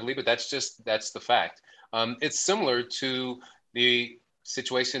pejoratively, but that's the fact. It's similar to the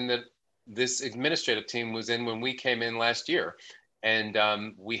situation that this administrative team was in when we came in last year. And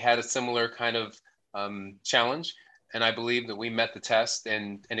we had a similar kind of challenge. And I believe that we met the test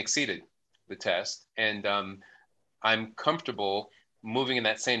and exceeded the test. And I'm comfortable moving in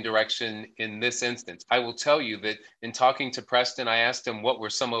that same direction in this instance. I will tell you that in talking to Preston, I asked him what were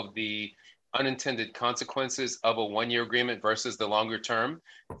some of the unintended consequences of a one-year agreement versus the longer term.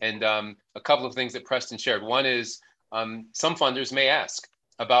 And a couple of things that Preston shared. One is some funders may ask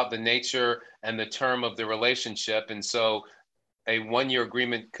about the nature and the term of the relationship. And so a one-year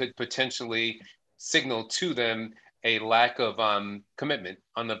agreement could potentially signal to them a lack of commitment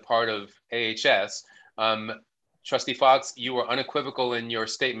on the part of AHS. Trustee Fox, you were unequivocal in your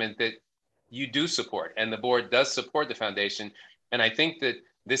statement that you do support, and the board does support the foundation. And I think that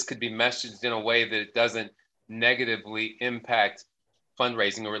this could be messaged in a way that it doesn't negatively impact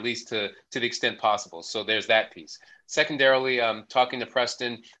fundraising, or at least to the extent possible. So there's that piece. Secondarily, talking to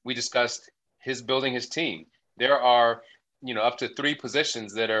Preston, we discussed his building his team. There are, up to 3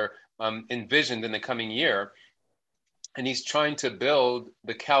 positions that are envisioned in the coming year. And he's trying to build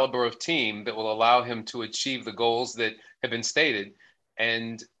the caliber of team that will allow him to achieve the goals that have been stated.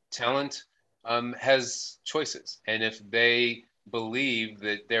 And talent has choices. And if they believe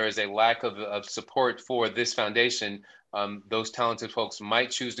that there is a lack of support for this foundation, those talented folks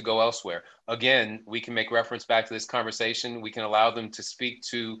might choose to go elsewhere. Again, we can make reference back to this conversation. We can allow them to speak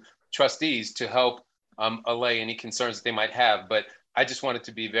to trustees to help allay any concerns that they might have. But I just wanted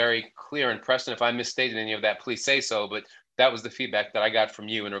to be very clear, and Preston, if I misstated any of that, please say so, but that was the feedback that I got from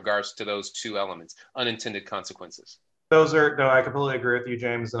you in regards to those 2 elements, unintended consequences. No, I completely agree with you,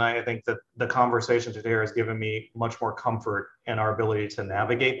 James. And I think that the conversation today has given me much more comfort in our ability to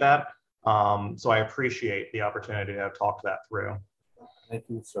navigate that. So I appreciate the opportunity to have talked that through. Thank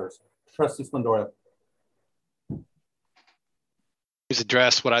you, sir. Trustee Splendoria. Please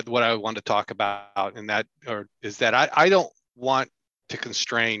address what I want to talk about, and is that I don't want to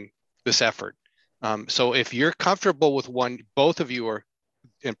constrain this effort. So if you're comfortable with both of you are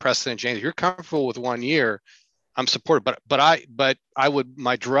in Preston and James, if you're comfortable with 1 year, I'm supportive. But I would,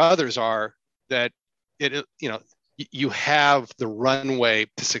 my druthers are that you have the runway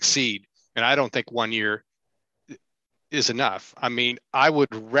to succeed, and I don't think 1 year is enough. I mean, I would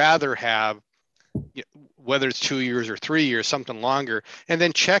rather have, whether it's 2 years or 3 years, something longer, and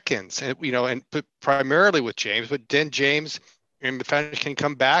then check-ins, and primarily with James, but then James and the foundation can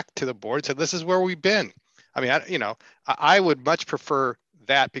come back to the board and say, this is where we've been. I mean, I would much prefer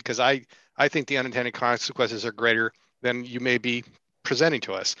that, because I think the unintended consequences are greater than you may be presenting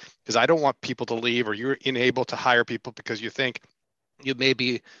to us, because I don't want people to leave, or you're unable to hire people because you think you may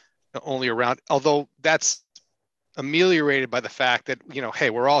be only around, although that's ameliorated by the fact that, hey,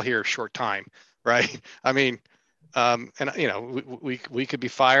 we're all here a short time, right? I mean, we could be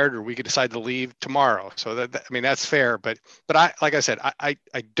fired, or we could decide to leave tomorrow. So that's fair. But like I said, I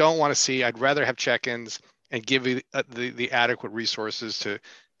don't want to see. I'd rather have check-ins and give you the adequate resources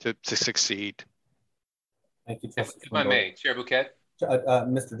to succeed. Thank you, if I may, Chair Bouquet.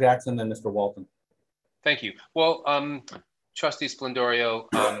 Mr. Jackson and Mr. Walton. Thank you. Well, Trustee Splendorio,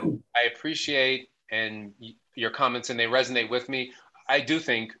 I appreciate your comments, and they resonate with me. I do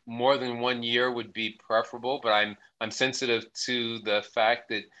think more than 1 year would be preferable, but I'm sensitive to the fact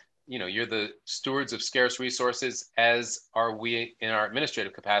that you're the stewards of scarce resources, as are we in our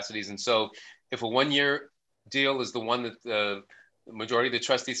administrative capacities. And so, if a 1 year deal is the one that the majority of the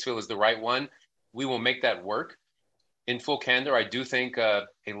trustees feel is the right one, we will make that work. In full candor, I do think a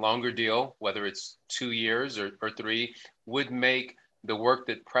longer deal, whether it's 2 years or 3, would make the work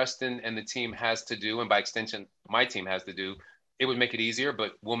that Preston and the team has to do, and by extension, my team has to do, it would make it easier,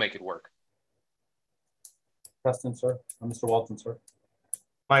 but we'll make it work. Preston, sir. Mr. Walton, sir.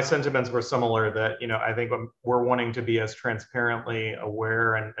 My sentiments were similar, that, I think we're wanting to be as transparently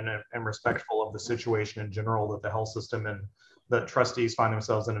aware and respectful of the situation in general that the health system and the trustees find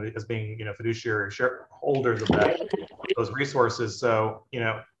themselves in as being, fiduciary shareholders of those resources. So,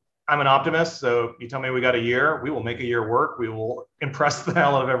 I'm an optimist. So you tell me we got a year, we will make a year work. We will impress the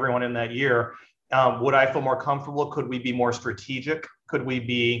hell out of everyone in that year. Would I feel more comfortable? Could we be more strategic? Could we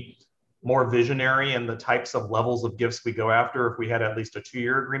be more visionary in the types of levels of gifts we go after if we had at least a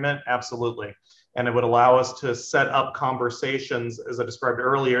 2-year agreement? Absolutely. And it would allow us to set up conversations, as I described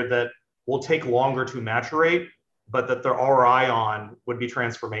earlier, that will take longer to maturate, but that the ROI on would be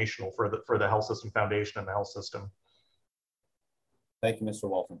transformational for the Health System Foundation and the health system. Thank you, Mr.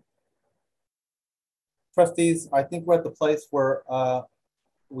 Walton. Trustees, I think we're at the place where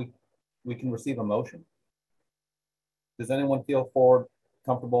we can receive a motion. Does anyone feel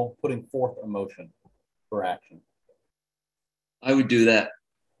comfortable putting forth a motion for action? I would do that.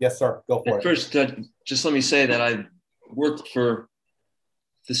 Yes, sir. Go for it. First, just let me say that I've worked for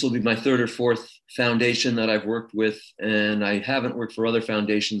this will be my third or fourth foundation that I've worked with, and I haven't worked for other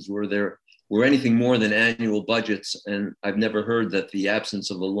foundations where there were anything more than annual budgets, and I've never heard that the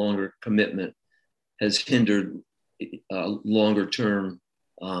absence of a longer commitment has hindered longer term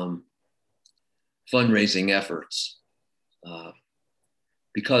fundraising efforts.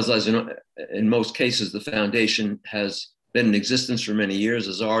 Because as in most cases, the foundation has been in existence for many years,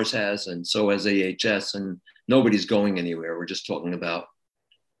 as ours has, and so has AHS, and nobody's going anywhere. We're just talking about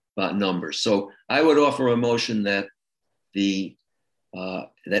numbers. So I would offer a motion that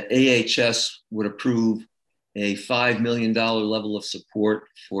that AHS would approve a $5 million level of support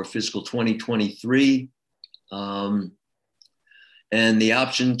for fiscal 2023, and the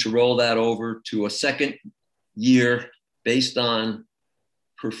option to roll that over to a second year based on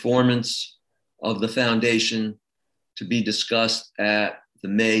performance of the foundation to be discussed at the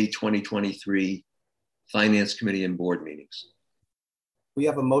May 2023 Finance Committee and board meetings. We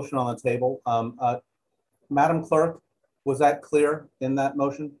have a motion on the table. Madam Clerk, was that clear in that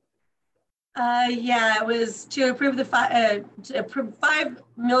motion? Yeah, it was to approve the $5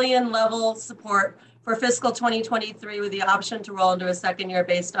 million level support for fiscal 2023 with the option to roll into a second year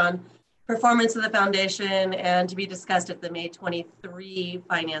based on performance of the foundation and to be discussed at the May 23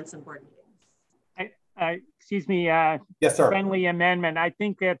 Finance and Board meetings. Excuse me, yes, sir. Friendly amendment. I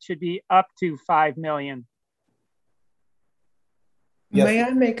think that should be up to 5 million. Yes. May I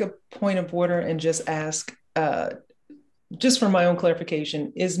make a point of order and just ask, just for my own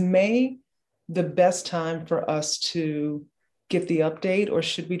clarification, is May the best time for us to get the update, or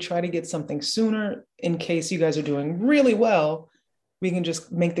should we try to get something sooner in case you guys are doing really well? We can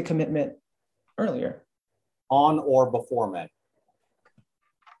just make the commitment earlier. On or before May.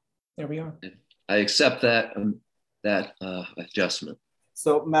 There we are. I accept that adjustment.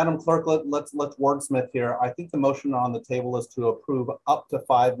 So, Madam Clerk, let's wordsmith here. I think the motion on the table is to approve up to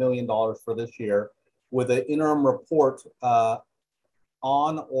 $5 million for this year with an interim report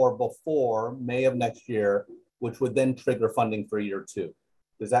on or before May of next year, which would then trigger funding for year 2.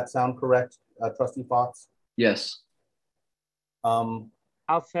 Does that sound correct, Trustee Fox? Yes. I'll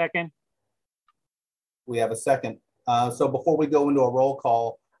second. We have a second. So before we go into a roll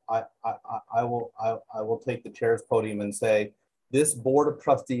call, I will take the chair's podium and say, this Board of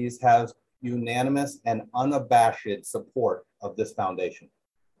Trustees has unanimous and unabashed support of this foundation.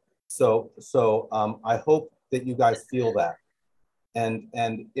 So I hope that you guys feel that. And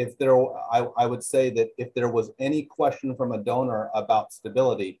if there, I would say that if there was any question from a donor about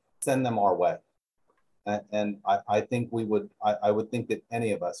stability, send them our way. And I think we would, I would think that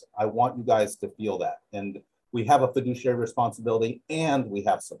any of us, I want you guys to feel that. And we have a fiduciary responsibility and we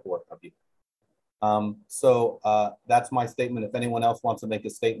have support of you. So that's my statement. If anyone else wants to make a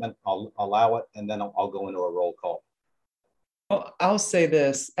statement, I'll allow it, and then I'll go into a roll call. Well, I'll say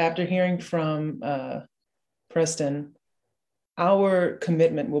this, after hearing from Preston, our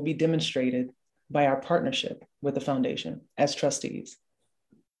commitment will be demonstrated by our partnership with the foundation as trustees.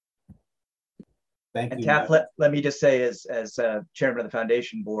 Thank you. And Taff, let me just say as chairman of the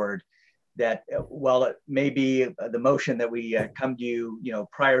foundation board, that while it may be the motion that we come to you,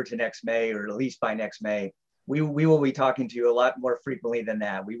 prior to next May, or at least by next May, we will be talking to you a lot more frequently than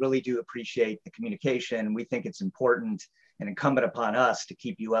that. We really do appreciate the communication. We think it's important and incumbent upon us to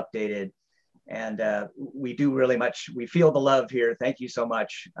keep you updated. And we do really much, we feel the love here. Thank you so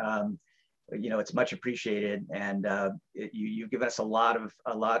much. It's much appreciated. And you've given us a lot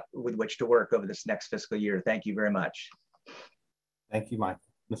with which to work over this next fiscal year. Thank you very much. Thank you,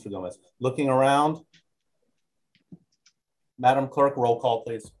 Mr. Gomez. Looking around, Madam Clerk, roll call,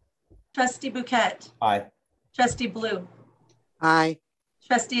 please. Trustee Bouquet. Aye. Trustee Blue. Aye.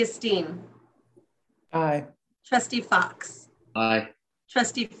 Trustee Esteen. Aye. Trustee Fox. Aye.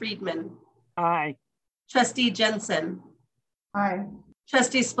 Trustee Friedman. Aye. Trustee Jensen. Aye.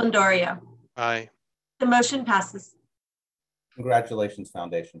 Trustee Splendoria. Aye. The motion passes. Congratulations,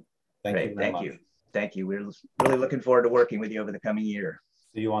 Foundation. Thank you very much. Thank you. We're really looking forward to working with you over the coming year.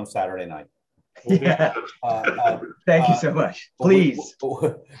 See you on Saturday night. Yeah. Thank you so much. Please.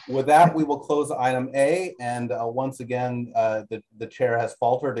 With that, we will close item A. And once again, the chair has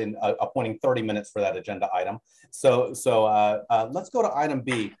faltered in appointing 30 minutes for that agenda item. So let's go to item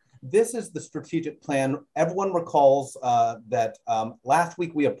B. This is the strategic plan. Everyone recalls that last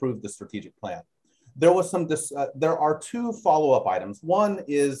week we approved the strategic plan. There was there are 2 follow-up items. One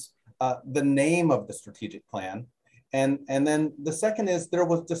is the name of the strategic plan. And then the second is there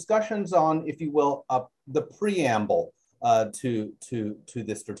was discussions on, if you will, the preamble to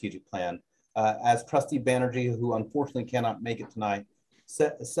this strategic plan. As Trustee Banerjee, who unfortunately cannot make it tonight,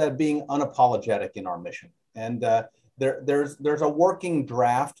 said being unapologetic in our mission. And there's a working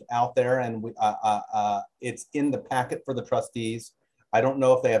draft out there, and it's in the packet for the trustees. I don't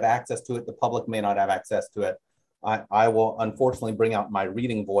know if they have access to it. The public may not have access to it. I will unfortunately bring out my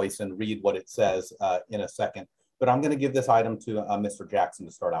reading voice and read what it says in a second. But I'm going to give this item to Mr. Jackson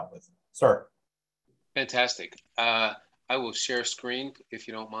to start out with. Sir. Fantastic. I will share screen if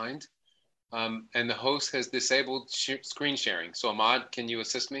you don't mind. And the host has disabled screen sharing. So Ahmad, can you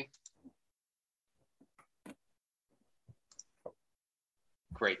assist me?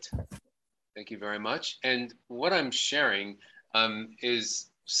 Great. Thank you very much. And what I'm sharing is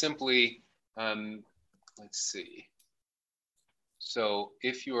simply, let's see. So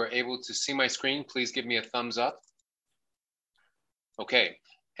if you are able to see my screen, please give me a thumbs up. Okay.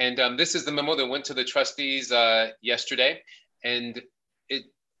 And this is the memo that went to the trustees yesterday. And it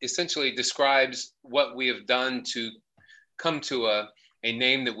essentially describes what we have done to come to a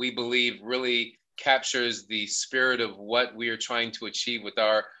name that we believe really captures the spirit of what we are trying to achieve with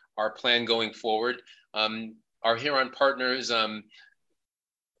our plan going forward. Our Huron partners,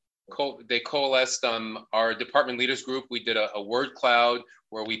 they coalesced our department leaders group. We did a word cloud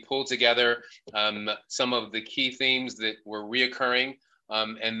where we pulled together some of the key themes that were reoccurring.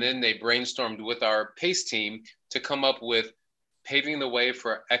 And then they brainstormed with our PACE team to come up with paving the way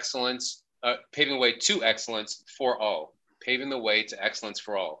for excellence, paving the way to excellence for all, paving the way to excellence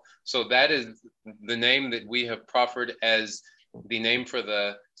for all. So that is the name that we have proffered as the name for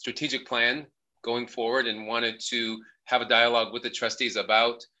the strategic plan going forward, and wanted to have a dialogue with the trustees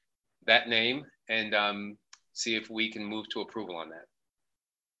about that name and see if we can move to approval on that.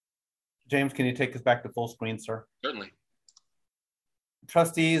 James, can you take us back to full screen, sir? Certainly.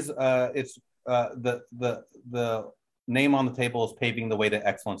 Trustees, it's the name on the table is paving the way to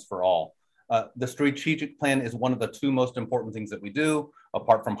excellence for all. The strategic plan is one of the two most important things that we do,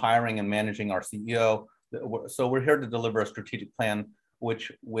 apart from hiring and managing our CEO. So we're here to deliver a strategic plan,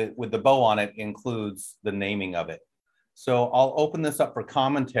 which with the bow on it includes the naming of it. So I'll open this up for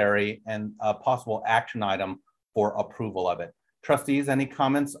commentary and a possible action item for approval of it. Trustees, any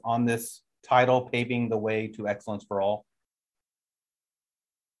comments on this title, Paving the Way to Excellence for All?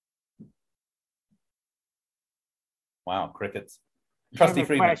 Wow, crickets. Trustee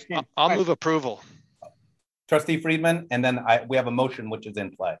Friedman. I'll move approval. Trustee Friedman, and then we have a motion which is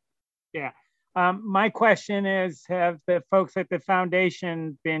in play. Yeah. My question is, have the folks at the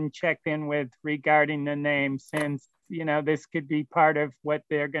foundation been checked in with regarding the name, since, you know, this could be part of what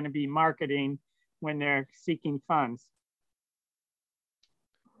they're going to be marketing when they're seeking funds?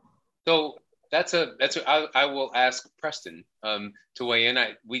 So I will ask Preston to weigh in.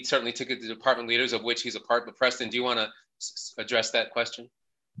 We certainly took it to department leaders, of which he's a part, but Preston, do you want to address that question?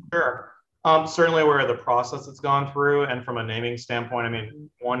 Sure. Certainly aware of the process it's gone through, and from a naming standpoint, I mean,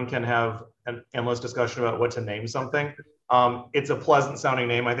 one can have an endless discussion about what to name something. It's a pleasant sounding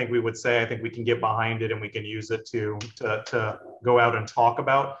name, I think we would say. I think we can get behind it and we can use it to go out and talk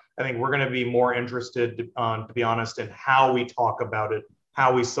about. I think we're going to be more interested, to be honest, in how we talk about it,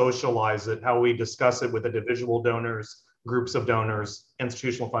 how we socialize it, how we discuss it with individual donors, groups of donors,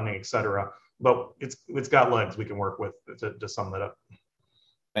 institutional funding, et cetera. But it's got legs we can work with to sum that up.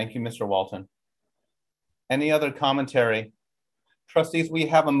 Thank you, Mr. Walton. Any other commentary? Trustees, we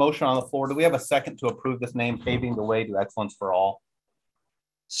have a motion on the floor. Do we have a second to approve this name, Paving the Way to Excellence for All?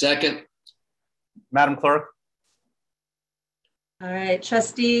 Second. Madam Clerk? All right,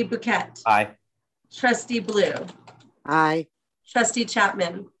 Trustee Bouquet. Aye. Trustee Blue. Aye. Trustee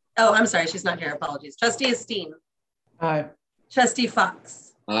Chapman. Oh, I'm sorry, she's not here. Apologies. Trustee Esteen. Aye. Trustee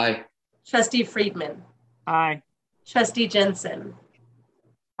Fox. Aye. Trustee Friedman. Aye. Trustee Jensen.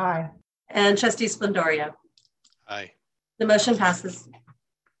 Aye. And Trustee Splendoria. Aye. The motion passes.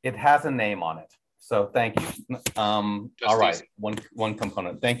 It has a name on it. So thank you. All right, one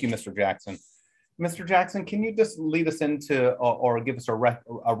component. Thank you, Mr. Jackson. Mr. Jackson, can you just lead us into or give us a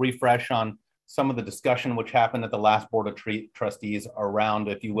refresh on some of the discussion which happened at the last Board of Trustees around,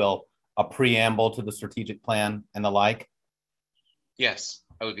 if you will, a preamble to the strategic plan and the like? Yes,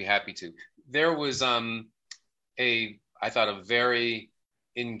 I would be happy to. There was I thought, a very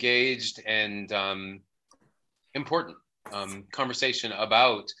engaged and important conversation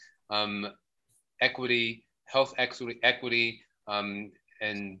about equity, health equity,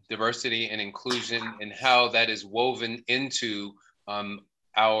 and diversity and inclusion, and how that is woven into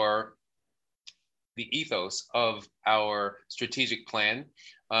the ethos of our strategic plan.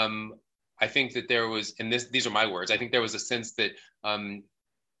 I think that there was, and these are my words, I think there was a sense that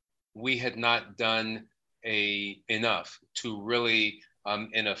we had not done enough to really,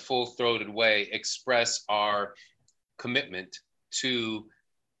 in a full-throated way, express our commitment to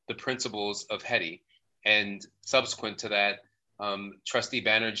the principles of HEDI. And subsequent to that, Trustee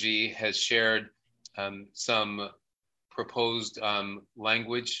Banerjee has shared some proposed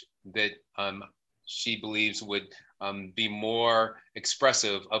language that she believes would be more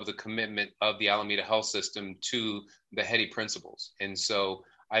expressive of the commitment of the Alameda Health System to the HEDI principles. And so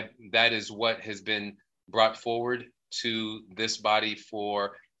that is what has been brought forward to this body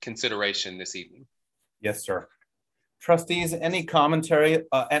for consideration this evening. Yes, sir. Trustees, any commentary?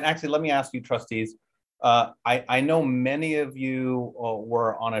 And actually, let me ask you, trustees, I know many of you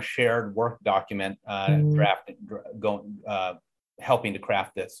were on a shared work document helping to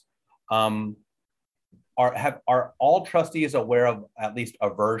craft this. Are all trustees aware of at least a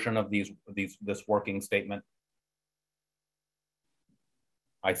version of this working statement?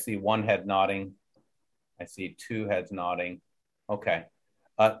 I see one head nodding. I see two heads nodding. Okay.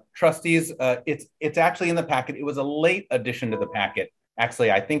 Trustees, it's actually in the packet. It was a late addition to the packet.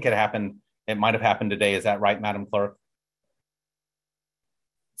 Actually, I think it might have happened today. Is that right, Madam Clerk?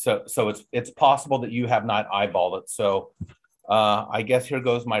 So it's possible that you have not eyeballed it. So I guess here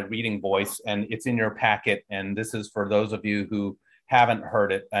goes my reading voice, and it's in your packet. And this is for those of you who haven't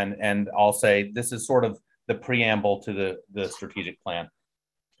heard it. And I'll say this is sort of the preamble to the strategic plan.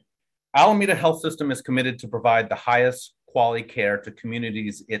 Alameda Health System is committed to provide the highest quality care to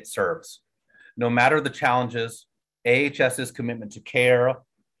communities it serves. No matter the challenges, AHS's commitment to care,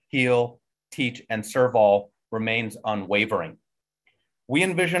 heal, teach, and serve all remains unwavering. We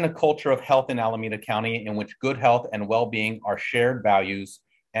envision a culture of health in Alameda County in which good health and well-being are shared values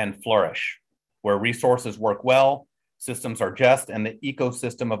and flourish, where resources work well, systems are just, and the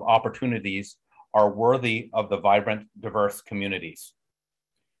ecosystem of opportunities are worthy of the vibrant, diverse communities.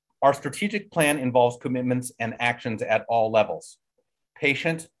 Our strategic plan involves commitments and actions at all levels: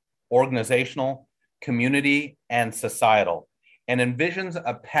 patient, organizational, community, and societal, and envisions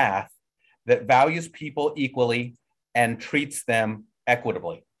a path that values people equally and treats them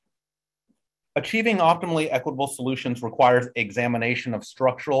equitably. Achieving optimally equitable solutions requires examination of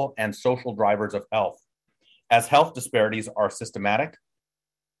structural and social drivers of health, as health disparities are systematic,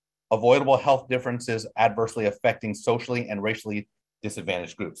 avoidable health differences adversely affecting socially and racially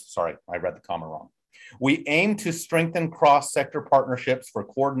disadvantaged groups. Sorry, I read the comma wrong. We aim to strengthen cross-sector partnerships for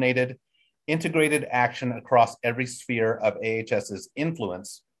coordinated, integrated action across every sphere of AHS's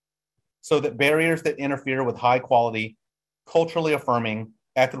influence, so that barriers that interfere with high quality, culturally affirming,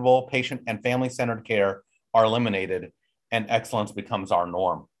 equitable, patient and family-centered care are eliminated and excellence becomes our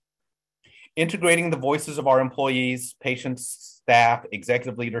norm. Integrating the voices of our employees, patients, staff,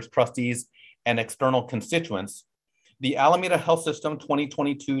 executive leaders, trustees, and external constituents, the Alameda Health System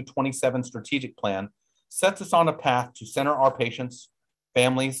 2022-27 strategic plan sets us on a path to center our patients,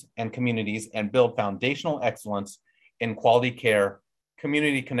 families, and communities and build foundational excellence in quality care,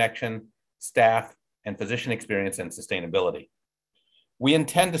 community connection, staff, and physician experience and sustainability. We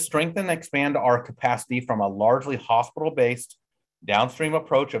intend to strengthen and expand our capacity from a largely hospital-based downstream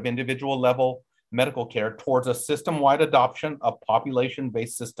approach of individual level medical care towards a system-wide adoption of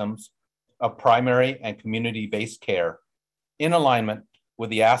population-based systems of primary and community-based care in alignment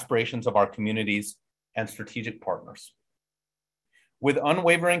with the aspirations of our communities and strategic partners. With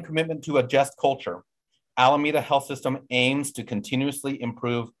unwavering commitment to a just culture, Alameda Health System aims to continuously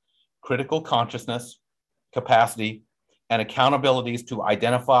improve critical consciousness, capacity, and accountabilities to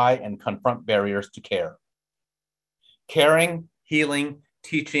identify and confront barriers to care. Caring, healing,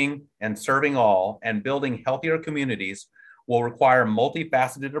 teaching, and serving all, and building healthier communities will require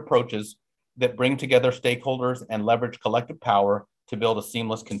multifaceted approaches that bring together stakeholders and leverage collective power to build a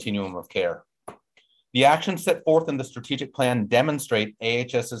seamless continuum of care. The actions set forth in the strategic plan demonstrate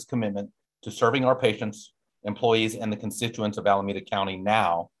AHS's commitment to serving our patients, employees, and the constituents of Alameda County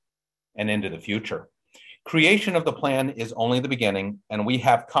now and into the future. Creation of the plan is only the beginning, and we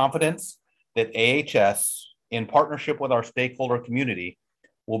have confidence that AHS, in partnership with our stakeholder community,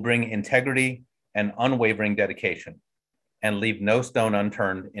 will bring integrity and unwavering dedication and leave no stone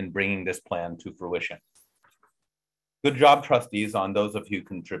unturned in bringing this plan to fruition. Good job, trustees, on those of you who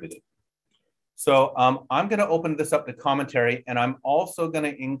contributed. So I'm going to open this up to commentary, and I'm also going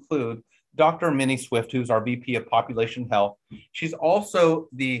to include Dr. Minnie Swift, who's our VP of Population Health. She's also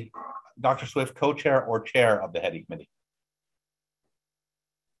Dr. Swift, co-chair or chair of the HEDI committee.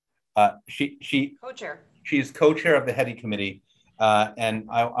 Co-chair. She's co-chair of the HEDI committee, and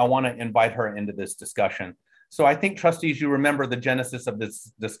I want to invite her into this discussion. So I think, trustees, you remember the genesis of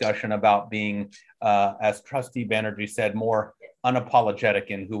this discussion about being, as Trustee Banerjee said, more unapologetic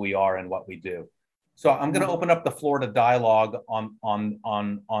in who we are and what we do. So I'm going to open up the floor to dialogue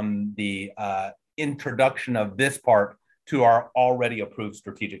on the introduction of this part to our already approved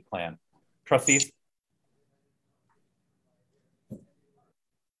strategic plan. Trustees?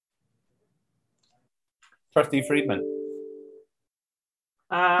 Trustee Friedman.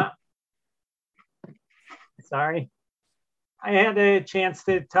 Sorry. I had a chance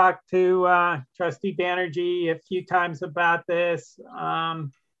to talk to Trustee Banerjee a few times about this.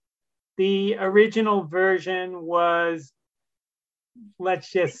 The original version was,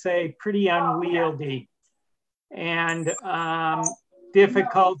 let's just say, pretty unwieldy and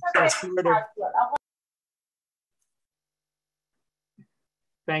difficult to sort of.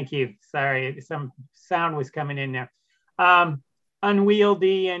 Thank you. Sorry, some sound was coming in there.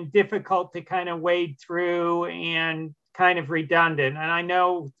 Unwieldy and difficult to kind of wade through and kind of redundant. And I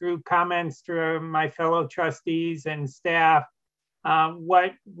know through comments from my fellow trustees and staff,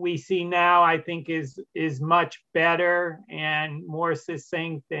 what we see now, I think, is much better and more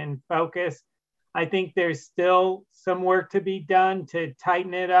succinct and focused. I think there's still some work to be done to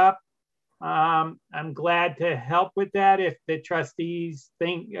tighten it up. I'm glad to help with that if the trustees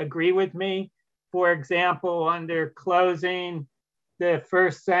agree with me. For example, under closing, the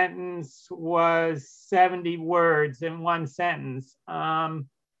first sentence was 70 words in one sentence. I'm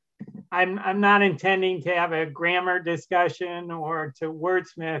not intending to have a grammar discussion or to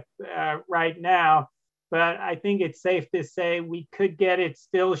wordsmith right now, but I think it's safe to say we could get it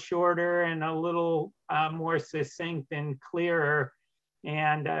still shorter and a little more succinct and clearer.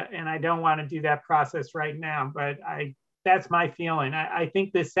 And I don't want to do that process right now, but that's my feeling. I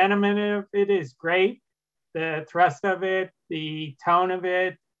think the sentiment of it is great. The thrust of it, the tone of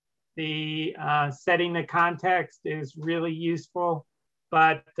it, the setting the context is really useful,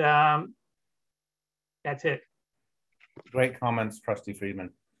 but that's it. Great comments, Trustee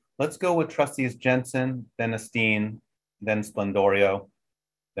Friedman. Let's go with Trustees Jensen, then Esteen, then Splendorio,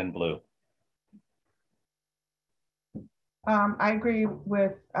 then Blue. I agree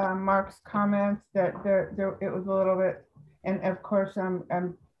with Mark's comments that it was a little bit, and of course,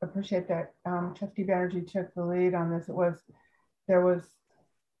 appreciate that Trustee Banerjee took the lead on this. There was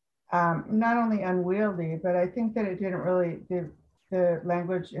not only unwieldy, but I think that it didn't really, the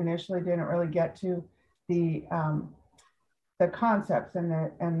language initially didn't really get to the concepts and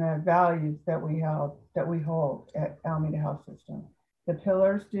the values that we hold at Alameda Health System. The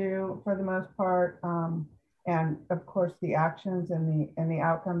pillars do for the most part. And of course, the actions and the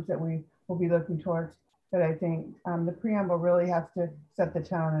outcomes that we will be looking towards. But I think the preamble really has to set the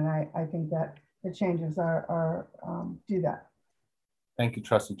tone, and I think that the changes are do that. Thank you,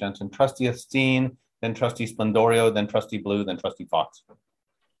 Trustee Jensen. Trustee Esteen, then Trustee Splendorio, then Trustee Blue, then Trustee Fox.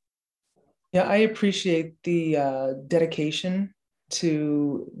 Yeah, I appreciate the dedication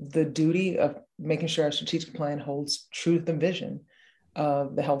to the duty of making sure our strategic plan holds truth and vision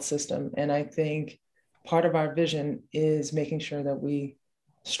of the health system, and I think part of our vision is making sure that we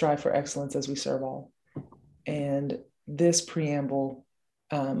strive for excellence as we serve all. And this preamble,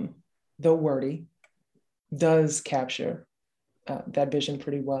 though wordy, does capture that vision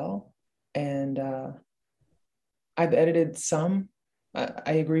pretty well. And I've edited some. I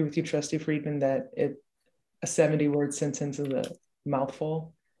agree with you, Trustee Friedman, that a 70-word sentence is a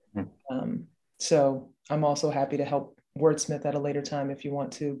mouthful. So I'm also happy to help wordsmith at a later time if you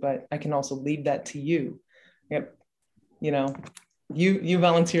want to, but I can also leave that to you. Yep. You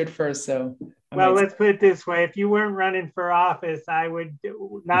volunteered first, so. Well, let's put it this way. If you weren't running for office, I would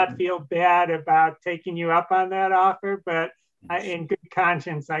not feel bad about taking you up on that offer, but in good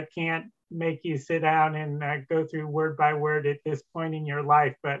conscience, I can't make you sit down and go through word by word at this point in your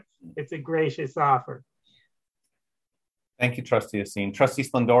life, but it's a gracious offer. Thank you, Trustee Esteen. Trustee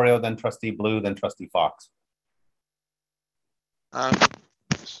Splendorio, then Trustee Blue, then Trustee Fox.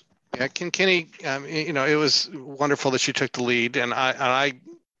 Yeah, Kenny, it was wonderful that you took the lead, and I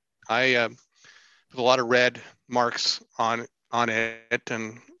have a lot of red marks on it,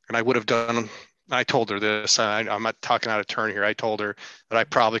 and I would have done. I told her this. I'm not talking out of turn here. I told her that I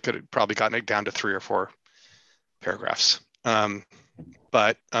could have gotten it down to 3 or 4 paragraphs.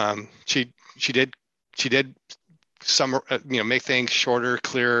 But she did some make things shorter,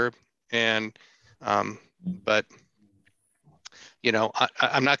 clearer, and but.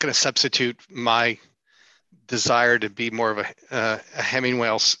 I'm not going to substitute my desire to be more of a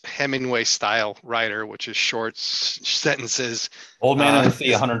Hemingway style writer, which is short sentences. Old Man in the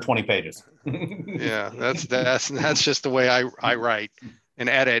Sea, 120 pages. Yeah, that's just the way I write and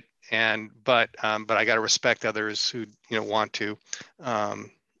edit. But I got to respect others who want to. But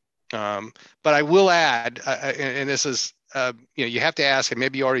I will add, and this is you have to ask, and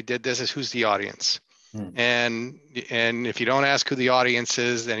maybe you already did this, is who's the audience. And if you don't ask who the audience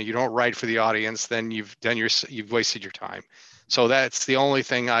is, then you don't write for the audience, then you've wasted your time. So that's the only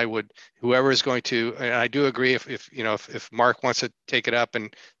thing I would, whoever is going to, and I do agree if Mark wants to take it up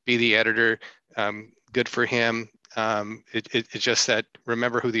and be the editor, good for him. It's just that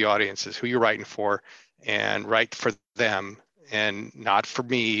remember who the audience is, who you're writing for, and write for them, and not for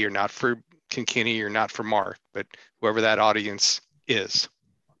me, or not for Kinkinney, or not for Mark, but whoever that audience is.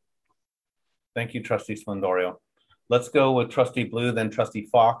 Thank you, Trustee Splendorio. Let's go with Trustee Blue, then Trustee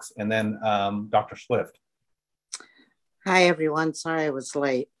Fox, and then Dr. Swift. Hi, everyone. Sorry I was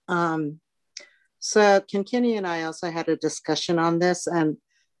late. So Kinkinney and I also had a discussion on this, and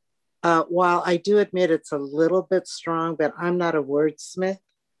while I do admit it's a little bit strong, but I'm not a wordsmith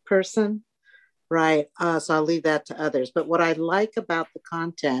person, right? So I'll leave that to others. But what I like about the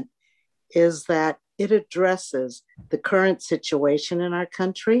content is that it addresses the current situation in our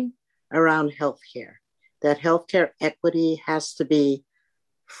country around healthcare, that healthcare equity has to be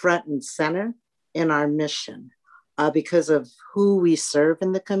front and center in our mission because of who we serve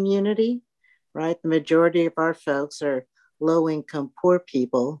in the community, right? The majority of our folks are low-income, poor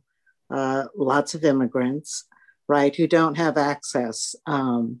people, lots of immigrants, right, who don't have access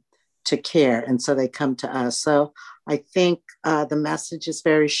to care. And so they come to us. So I think the message is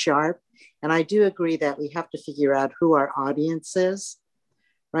very sharp. And I do agree that we have to figure out who our audience is,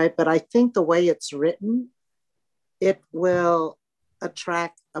 right? But I think the way it's written, it will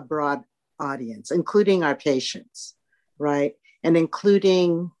attract a broad audience, including our patients, right? And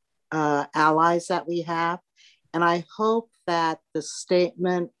including allies that we have. And I hope that the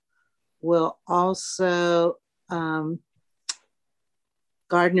statement will also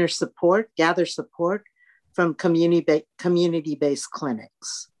gather support from community-based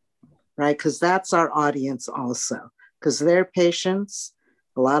clinics, right? Because that's our audience also, because their patients,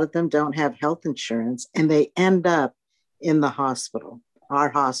 a lot of them don't have health insurance, and they end up in the hospital, our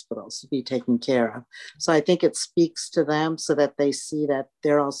hospitals, to be taken care of. So I think it speaks to them so that they see that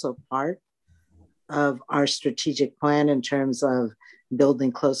they're also part of our strategic plan in terms of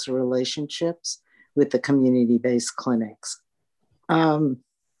building closer relationships with the community-based clinics. The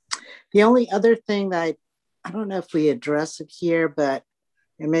only other thing that I don't know if we address it here, but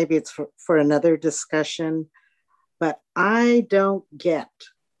and maybe it's for another discussion, but I don't get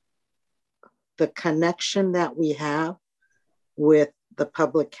the connection that we have with the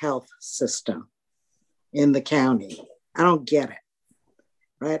public health system in the county. I don't get it,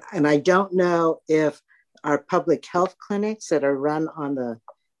 right? And I don't know if our public health clinics that are run on the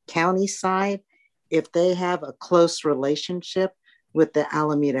county side, if they have a close relationship with the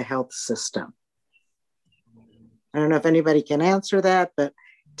Alameda Health System. I don't know if anybody can answer that, but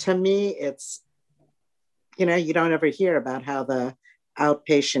to me, it's, you know, you don't ever hear about how the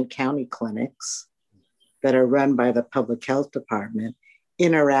outpatient county clinics that are run by the public health department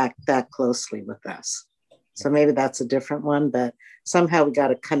interact that closely with us. So maybe that's a different one, but somehow we got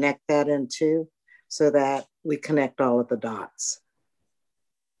to connect that in too, so that we connect all of the dots.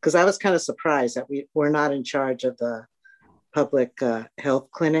 Because I was kind of surprised that we're not in charge of the public health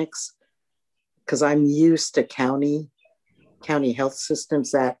clinics, because I'm used to county health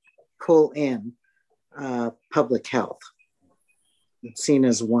systems that pull in public health. It's seen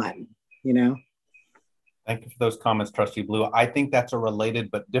as one, you know? Thank you for those comments, Trustee Blue. I think that's a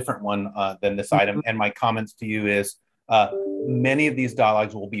related but different one than this item. And my comments to you is many of these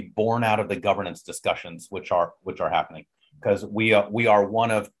dialogues will be born out of the governance discussions which are happening, because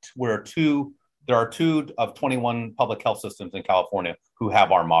there are two of 21 public health systems in California who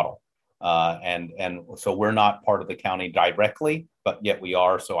have our model. And so we're not part of the county directly, but yet we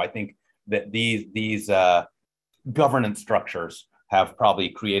are. So I think that these governance structures have probably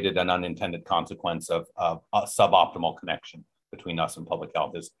created an unintended consequence of a suboptimal connection between us and public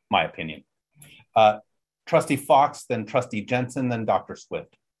health, is my opinion. Trustee Fox, then Trustee Jensen, then Dr.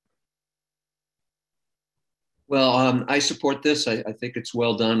 Swift. Well, I support this. I think it's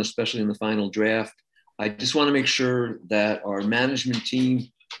well done, especially in the final draft. I just want to make sure that our management team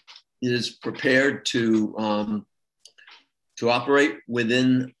is prepared to operate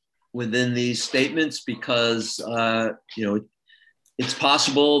within these statements, because it's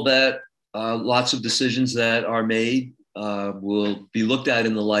possible that lots of decisions that are made will be looked at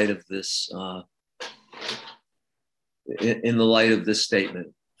in the light of this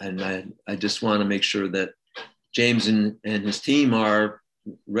statement. And I just want to make sure that James and his team are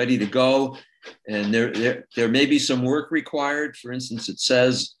ready to go. And there may be some work required. For instance, it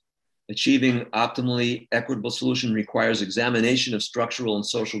says achieving optimally equitable solution requires examination of structural and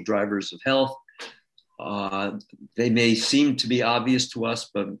social drivers of health. They may seem to be obvious to us,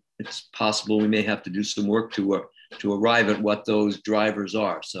 but it's possible we may have to do some work to arrive at what those drivers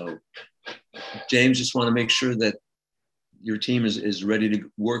are. So, James, just want to make sure that your team is ready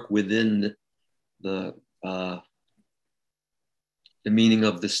to work within the meaning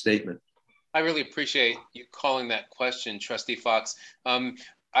of this statement. I really appreciate you calling that question, Trustee Fox.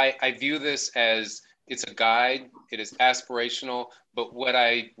 I view this as it's a guide, it is aspirational, but what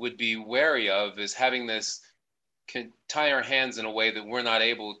I would be wary of is having this can tie our hands in a way that we're not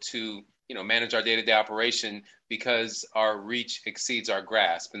able to, manage our day-to-day operation because our reach exceeds our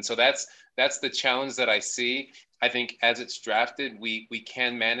grasp. And so that's the challenge that I see. I think as it's drafted, we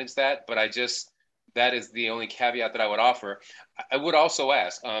can manage that, but that is the only caveat that I would offer. I would also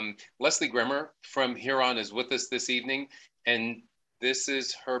ask, Leslie Grimmer from Huron is with us this evening, and this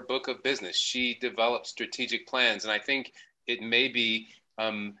is her book of business. She develops strategic plans, and I think it may be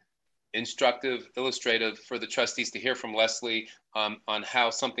instructive, illustrative for the trustees to hear from Leslie on how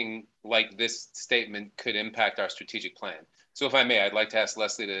something like this statement could impact our strategic plan. So if I may, I'd like to ask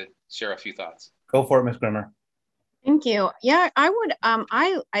Leslie to share a few thoughts. Go for it, Ms. Grimmer. Thank you. Yeah, I would,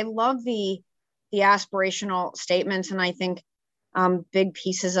 I love the aspirational statements, and I think big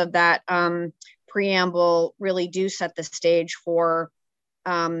pieces of that preamble really do set the stage for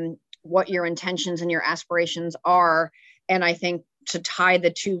what your intentions and your aspirations are. And I think to tie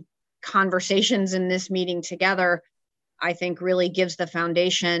the two conversations in this meeting together, I think really gives the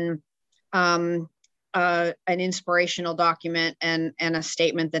foundation an inspirational document and a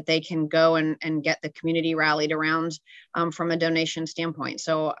statement that they can go and get the community rallied around from a donation standpoint.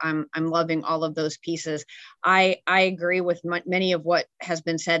 So I'm loving all of those pieces. I agree with many of what has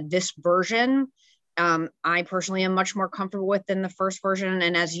been said. This version, I personally am much more comfortable with than the first version.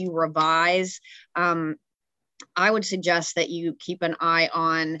 And as you revise, I would suggest that you keep an eye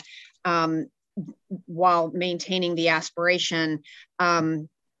on, while maintaining the aspiration,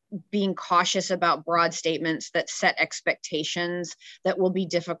 being cautious about broad statements that set expectations that will be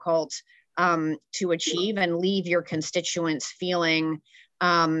difficult to achieve and leave your constituents feeling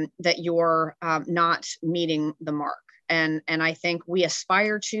that you're not meeting the mark. And I think we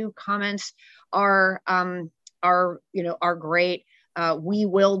aspire to. Comments are great. We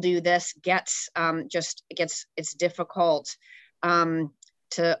will do this. It's difficult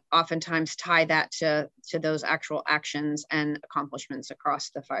to oftentimes tie that to those actual actions and accomplishments across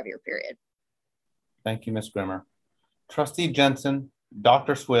the 5-year period. Thank you, Ms. Grimmer. Trustee Jensen,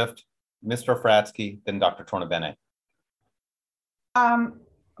 Dr. Swift, Mr. Fratsky, then Dr. Tornabene.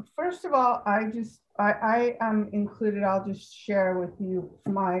 First of all, I included, I'll just share with you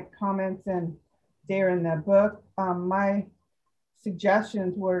my comments, and they're in the book. My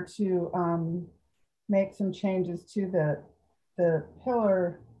suggestions were to make some changes to the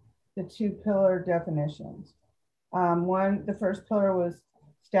two pillar definitions. The first pillar was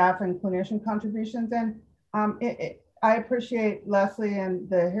staff and clinician contributions. And I appreciate Leslie and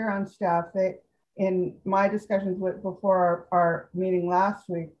the Huron staff. In my discussions before our meeting last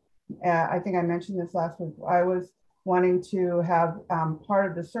week, I think I mentioned this last week, I was wanting to have part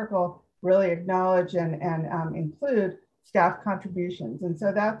of the circle really acknowledge and include staff contributions. And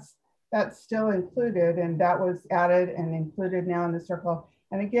so that's still included, and that was added and included now in the circle.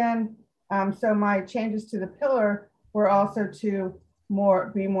 And again, so my changes to the pillar were also to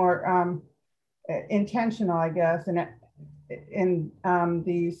be more intentional, I guess, in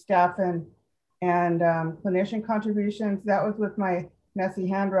the staff and clinician contributions. That was with my messy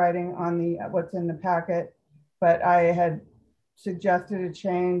handwriting on what's in the packet, but I had suggested a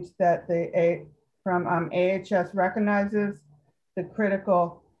change that from AHS recognizes the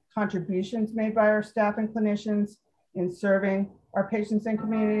critical contributions made by our staff and clinicians in serving our patients and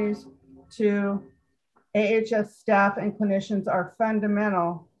communities, to AHS staff and clinicians are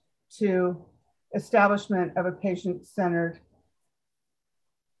fundamental to establishment of a patient-centered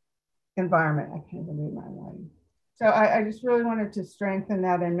environment. I can't even read my writing. So I just really wanted to strengthen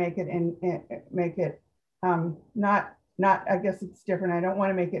that and make it not, I guess it's different. I don't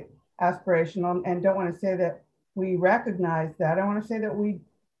want to make it aspirational and don't want to say that we recognize that. I want to say that we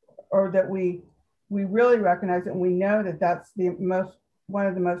really recognize it, and we know that that's one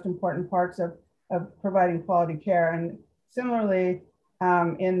of the most important parts of providing quality care. And similarly,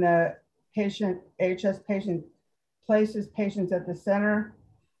 in the AHS patient places patients at the center,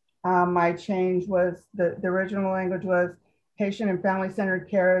 my change was the original language was patient and family-centered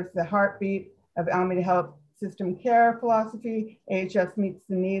care is the heartbeat of Alameda Health System care philosophy. AHS meets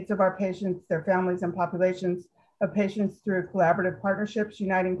the needs of our patients, their families, and populations of patients through collaborative partnerships,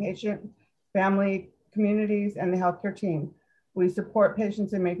 uniting patient, family, communities, and the healthcare team. We support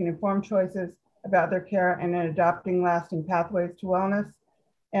patients in making informed choices about their care and in adopting lasting pathways to wellness.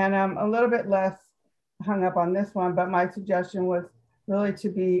 And I'm a little bit less hung up on this one, but my suggestion was really to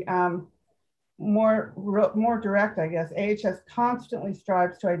be more direct, I guess. AHS constantly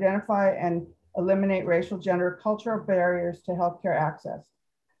strives to identify and eliminate racial, gender, cultural barriers to healthcare access.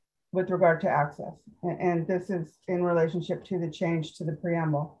 with regard to access. And this is in relationship to the change to the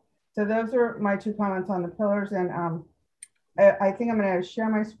preamble. So those are my 2 comments on the pillars. And I think I'm going to share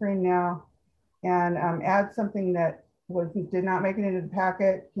my screen now and add something that did not make it into the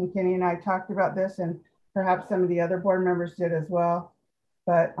packet. Kenny and I talked about this, and perhaps some of the other board members did as well.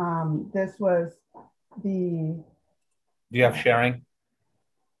 But this was the... Do you have sharing?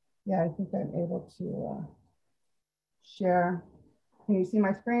 Yeah, I think I'm able to share. Can you see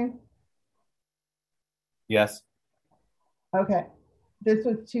my screen? Yes. Okay. This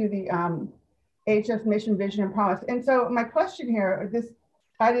was to the HS mission, vision, and promise. And so my question here,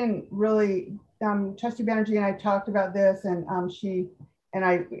 I didn't really, Trustee Banerjee and I talked about this, and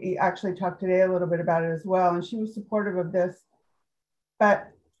we actually talked today a little bit about it as well, and she was supportive of this.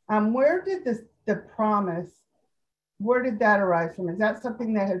 But where did the promise, where did that arise from? Is that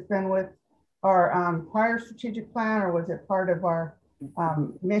something that has been with our prior strategic plan, or was it part of our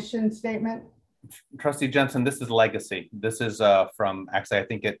mission statement? Trustee Jensen, this is legacy. This is from, actually, I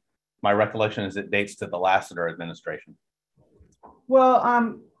think my recollection is it dates to the Lassiter administration. Well,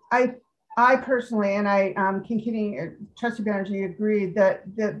 I personally, and I Trustee Banerjee agreed that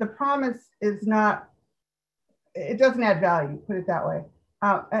the promise is not, it doesn't add value, put it that way.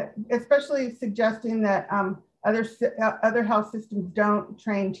 Especially suggesting that other health systems don't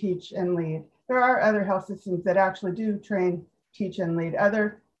train, teach, and lead. There are other health systems that actually do train, teach, and lead.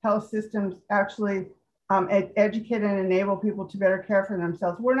 Other health systems actually educate and enable people to better care for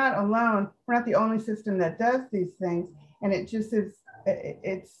themselves. We're not alone. We're not the only system that does these things. And it just is,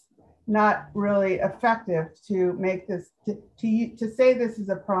 it's not really effective to make this, to say this is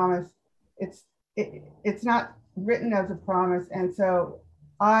a promise. It's not written as a promise. And so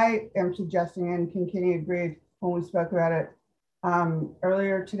I am suggesting, and Kenny agreed when we spoke about it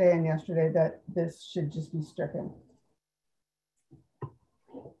earlier today and yesterday, that this should just be stricken.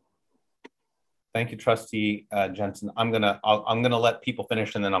 Thank you, Trustee Jensen. I'm gonna let people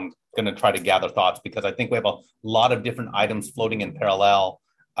finish, and then I'm gonna try to gather thoughts, because I think we have a lot of different items floating in parallel.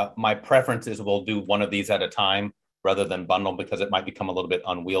 My preference is we'll do one of these at a time rather than bundle, because it might become a little bit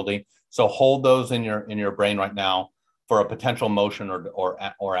unwieldy. So hold those in your brain right now for a potential motion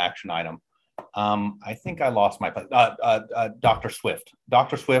or action item. I think I lost my place. Dr. Swift.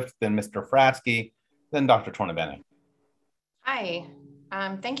 Dr. Swift, then Mr. Fratsky, then Dr. Tornabene. Hi.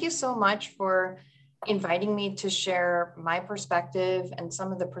 Thank you so much for inviting me to share my perspective and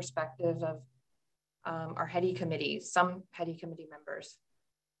some of the perspective of our HEDI committee, some HEDI committee members.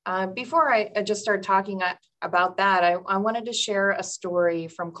 Before I just start talking about that, I wanted to share a story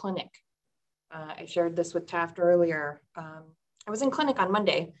from clinic. I shared this with Taft earlier. I was in clinic on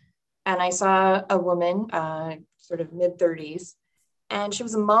Monday, and I saw a woman, sort of mid-30s, and she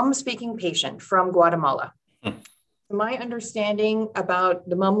was a mom-speaking patient from Guatemala. My understanding about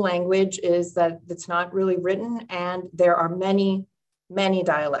the mum language is that it's not really written, and there are many, many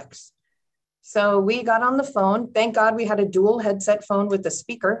dialects. So we got on the phone. Thank God we had a dual headset phone with the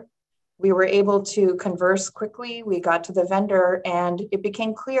speaker. We were able to converse quickly. We got to the vendor, and it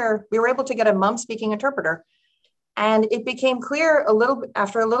became clear. We were able to get a mum speaking interpreter. And it became clear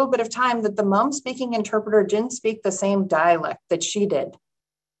after a little bit of time that the mum speaking interpreter didn't speak the same dialect that she did.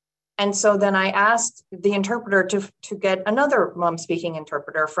 And so then I asked the interpreter to get another mom speaking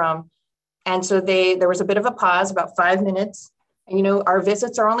interpreter from, and so there was a bit of a pause, about 5 minutes. And, our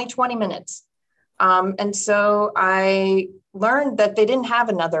visits are only 20 minutes. And so I learned that they didn't have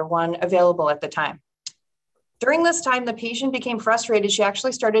another one available at the time. During this time, the patient became frustrated. She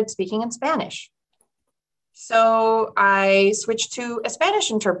actually started speaking in Spanish. So I switched to a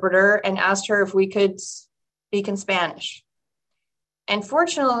Spanish interpreter and asked her if we could speak in Spanish. And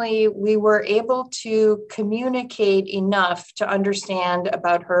fortunately, we were able to communicate enough to understand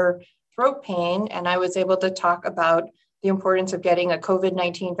about her throat pain. And I was able to talk about the importance of getting a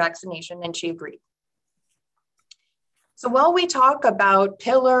COVID-19 vaccination, and she agreed. So while we talk about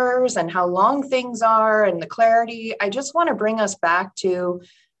pillars and how long things are and the clarity, I just want to bring us back to,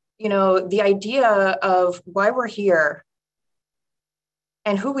 the idea of why we're here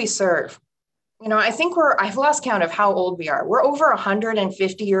and who we serve. I think I've lost count of how old we are. We're over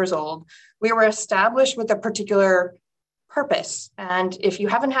 150 years old. We were established with a particular purpose. And if you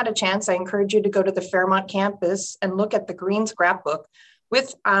haven't had a chance, I encourage you to go to the Fairmont campus and look at the green scrapbook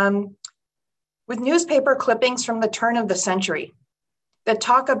with newspaper clippings from the turn of the century that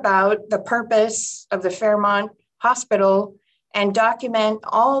talk about the purpose of the Fairmont Hospital and document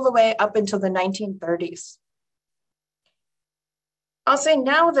all the way up until the 1930s. I'll say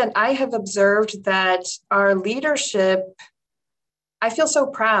now that I have observed that our leadership, I feel so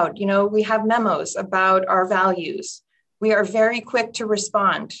proud. We have memos about our values. We are very quick to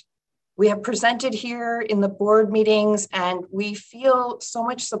respond. We have presented here in the board meetings, and we feel so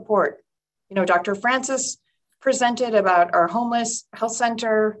much support. You know, Dr. Francis presented about our homeless health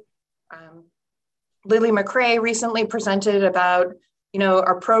center. Lily McRae recently presented about, you know,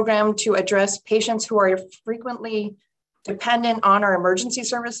 our program to address patients who are frequently dependent on our emergency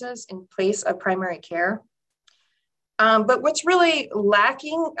services in place of primary care. But what's really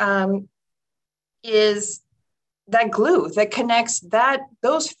lacking is that glue that connects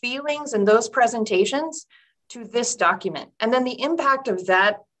those feelings and those presentations to this document. And then the impact of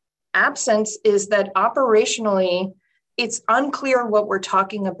that absence is that operationally, it's unclear what we're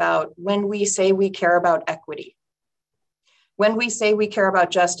talking about when we say we care about equity, when we say we care about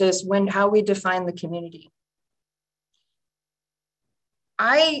justice, how we define the community.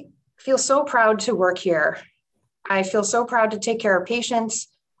 I feel so proud to work here. I feel so proud to take care of patients.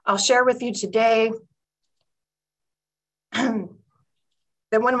 I'll share with you today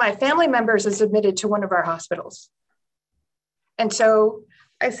that one of my family members is admitted to one of our hospitals. And so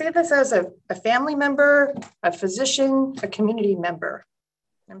I say this as a family member, a physician, a community member.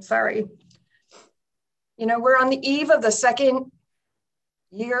 I'm sorry. You know, we're on the eve of the second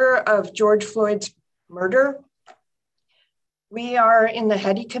year of George Floyd's murder. We are in the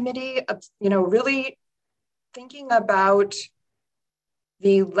HEDI committee, you know, really thinking about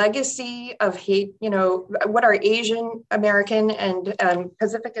the legacy of hate, you know, what our Asian American and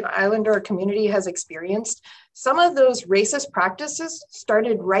Pacific and Islander community has experienced. Some of those racist practices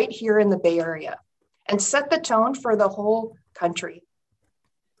started right here in the Bay Area and set the tone for the whole country.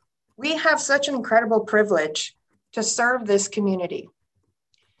 We have such an incredible privilege to serve this community.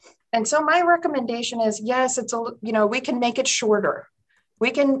 And so my recommendation is, yes, we can make it shorter.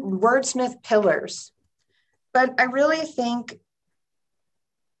 We can wordsmith pillars, but I really think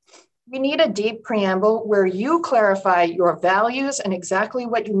we need a deep preamble where you clarify your values and exactly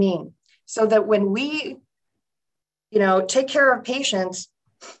what you mean, so that when we, take care of patients,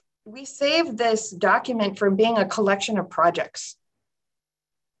 we save this document from being a collection of projects.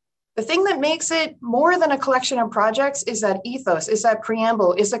 The thing that makes it more than a collection of projects is that ethos, is that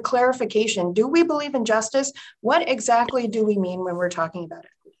preamble, is the clarification. Do we believe in justice? What exactly do we mean when we're talking about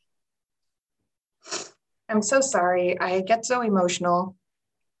it? I'm so sorry. I get so emotional.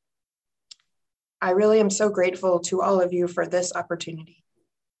 I really am so grateful to all of you for this opportunity.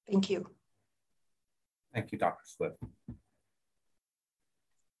 Thank you. Thank you, Dr. Swift.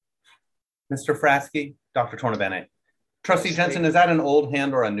 Mr. Frasky, Dr. Tornabene. Trustee Jensen, is that an old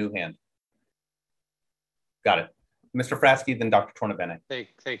hand or a new hand? Got it. Mr. Frasky, then Dr. Tornabene.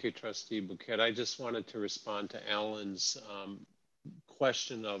 Thank you, Trustee Bouquet. I just wanted to respond to Alan's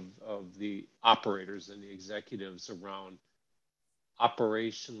question of the operators and the executives around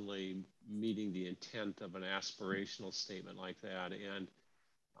operationally meeting the intent of an aspirational statement like that. And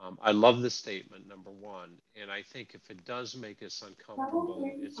I love the statement, number one. And I think if it does make us uncomfortable,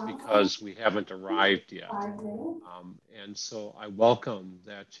 it's because we haven't arrived yet. And so I welcome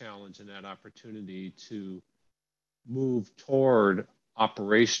that challenge and that opportunity to move toward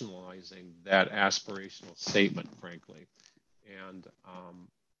operationalizing that aspirational statement, frankly. And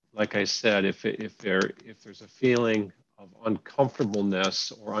like I said, if there's a feeling of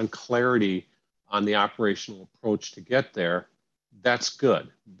uncomfortableness or unclarity on the operational approach to get there, that's good,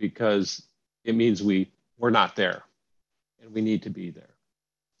 because it means we're not there and we need to be there.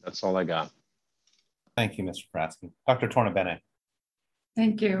 That's all I got. Thank you, Mr. Frasky. Dr. Tornabene.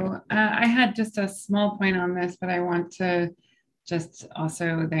 Thank you. I had just a small point on this, but I want to just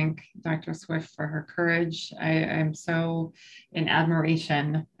also thank Dr. Swift for her courage. I'm so in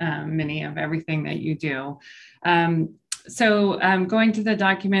admiration, Minnie, of everything that you do. So going to the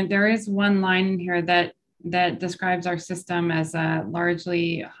document, there is one line in here that describes our system as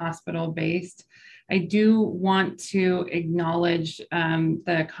largely hospital-based. I do want to acknowledge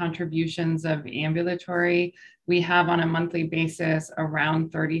the contributions of ambulatory. We have on a monthly basis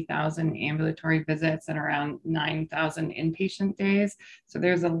around 30,000 ambulatory visits and around 9,000 inpatient days. So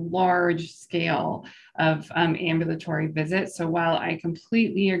there's a large scale of ambulatory visits. So while I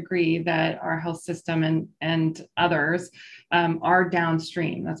completely agree that our health system and others are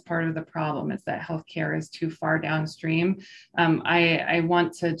downstream, that's part of the problem, is that healthcare is too far downstream. I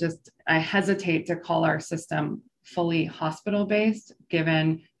hesitate to call our system fully hospital-based,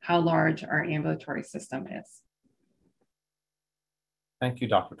 given how large our ambulatory system is. Thank you,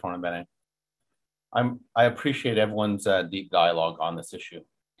 Dr. Tornabene. I appreciate everyone's deep dialogue on this issue.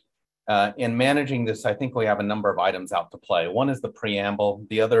 In managing this, I think we have a number of items out to play. One is the preamble.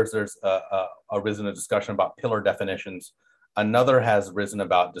 The other is there's arisen a discussion about pillar definitions. Another has risen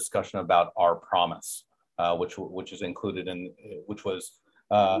about discussion about our promise, which is included in, which was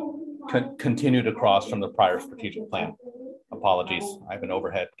continued across from the prior strategic plan. Apologies, I have an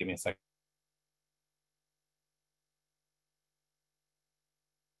overhead. Give me a second.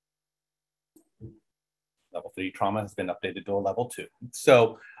 Level 3 trauma has been updated to a level 2.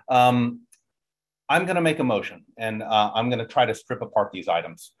 So I'm going to make a motion, and I'm going to try to strip apart these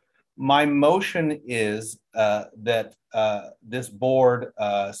items. My motion is that this board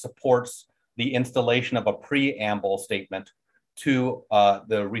supports the installation of a preamble statement to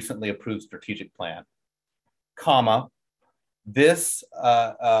the recently approved strategic plan, comma, this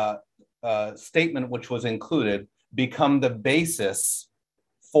statement which was included become the basis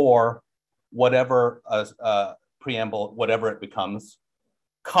for whatever preamble, whatever it becomes,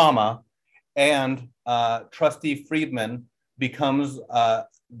 comma, and Trustee Friedman becomes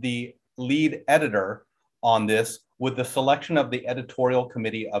the lead editor on this with the selection of the editorial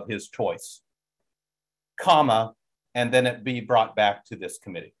committee of his choice, comma, and then it be brought back to this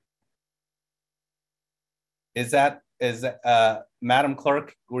committee. Is that, Madam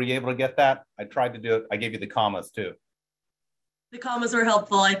Clerk, were you able to get that? I tried to do it. I gave you the commas too. The commas were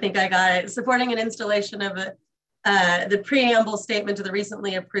helpful. I think I got it. Supporting an installation of the preamble statement to the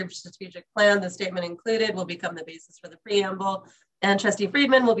recently approved strategic plan. The statement included will become the basis for the preamble. And Trustee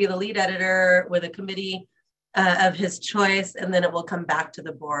Friedman will be the lead editor with a committee of his choice, and then it will come back to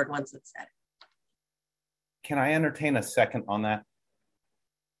the board once it's set. Can I entertain a second on that?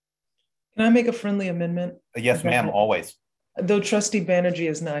 Can I make a friendly amendment? Yes, ma'am, always. Though Trustee Banerjee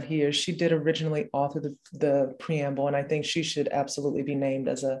is not here, she did originally author the preamble, and I think she should absolutely be named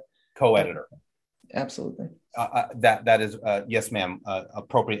as a co-editor. Absolutely. That is, yes, ma'am,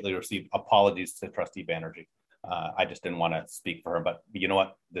 appropriately received. Apologies to Trustee Banerjee. I just didn't want to speak for her, but you know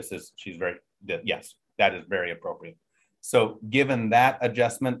what? She's very, yes, that is very appropriate. So given that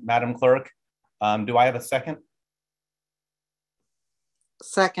adjustment, Madam Clerk, do I have a second?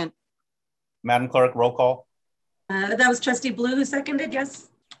 Second. Madam Clerk, roll call. That was Trustee Blue who seconded, yes?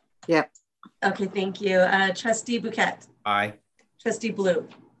 Yep. Okay, thank you. Trustee Bouquet. Aye. Trustee Blue.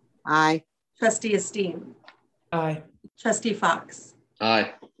 Aye. Trustee Esteen. Aye. Trustee Fox.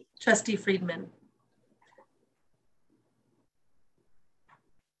 Aye. Trustee Friedman.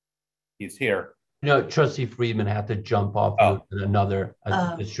 He's here. No, Trustee Friedman had to jump off in another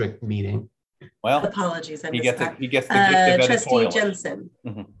district meeting. Well, apologies. He gets the gift of Trustee Jensen.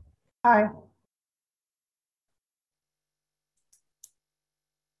 Mm-hmm. Aye.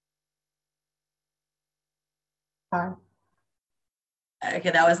 Aye. Okay,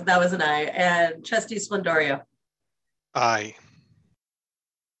 that was an aye. And Trustee Splendorio. Aye.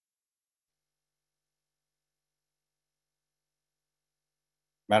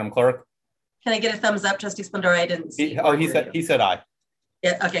 Madam Clerk. Can I get a thumbs up, Trustee Splendorio? I didn't see. He said aye.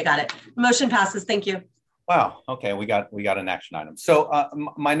 Yeah. Okay, got it. Motion passes. Thank you. Wow. Okay, we got an action item. So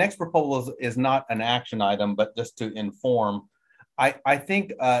my next proposal is not an action item, but just to inform. I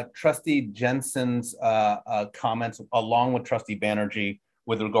think Trustee Jensen's comments, along with Trustee Banerjee,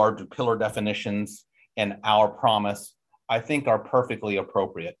 with regard to pillar definitions and our promise, I think are perfectly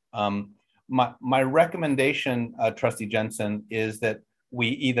appropriate. My recommendation, Trustee Jensen, is that we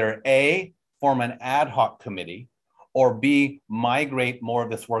either A, form an ad hoc committee, or B, migrate more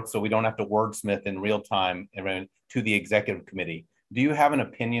of this work so we don't have to wordsmith in real time to the executive committee. Do you have an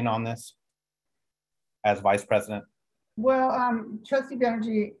opinion on this as Vice President? Well, Trustee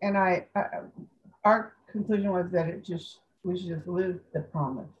Banerjee and I, our conclusion was that we should just lose the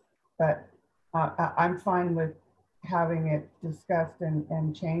promise, but I'm fine with having it discussed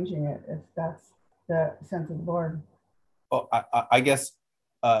and changing it if that's the sense of the board. Well, I guess,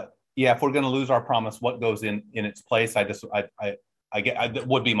 yeah, if we're going to lose our promise, what goes in its place? That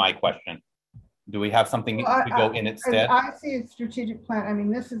would be my question. Do we have something to go in its stead? I see a strategic plan. I mean,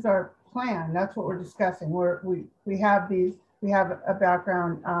 this is our plan. That's what we're discussing. We have these. We have a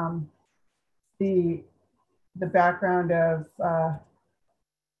background. The background of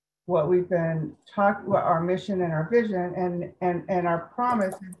what we've been talking, our mission and our vision, and our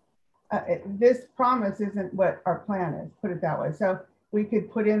promise. This promise isn't what our plan is. Put it that way. So we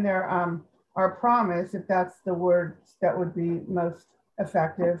could put in there our promise, if that's the words that would be most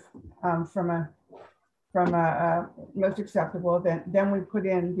effective from a most acceptable. Then we put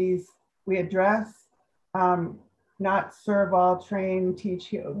in these. We address not serve all, train,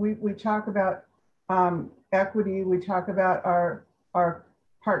 teach. We talk about equity. We talk about our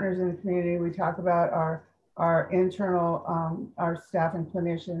partners in the community. We talk about our internal our staff and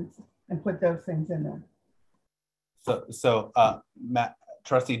clinicians, and put those things in there. So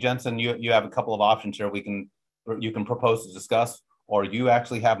Trustee Jensen, you have a couple of options here. You can propose to discuss, or you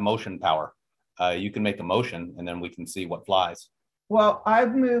actually have motion power. You can make a motion, and then we can see what flies. Well,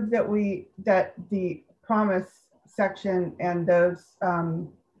 I've moved that the promise section and those,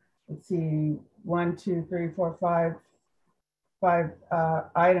 let's see, 1, 2, 3, 4, 5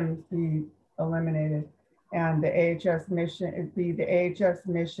 items be eliminated, and the AHS mission, it'd be the AHS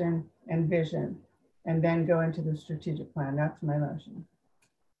mission and vision, and then go into the strategic plan. That's my motion.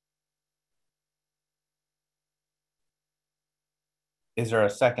 Is there a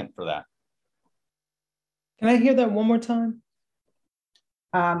second for that? Can I hear that one more time?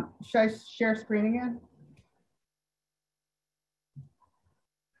 Should I share screen again?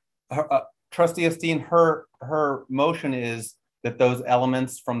 Trustee Esteen, her motion is that those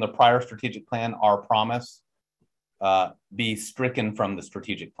elements from the prior strategic plan, our promise, be stricken from the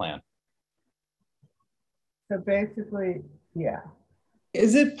strategic plan. So basically, yeah.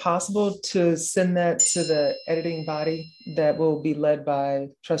 Is it possible to send that to the editing body that will be led by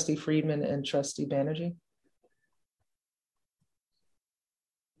Trustee Friedman and Trustee Banerjee?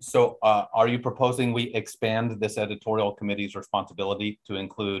 So are you proposing we expand this editorial committee's responsibility to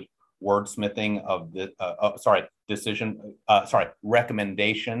include wordsmithing of the,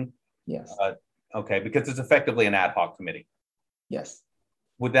 recommendation? Yes. Okay, because it's effectively an ad hoc committee. Yes.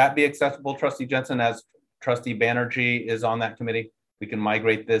 Would that be acceptable, Trustee Jensen, as Trustee Banerjee is on that committee? We can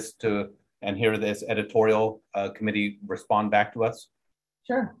migrate this to, and hear this editorial committee respond back to us?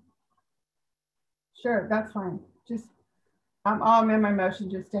 Sure. Sure, that's fine. Just, I'll amend my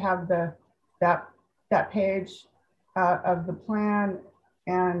motion just to have that page of the plan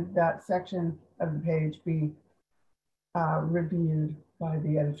and that section of the page be reviewed by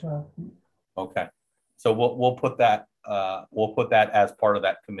the editorial. Okay, so we'll put that as part of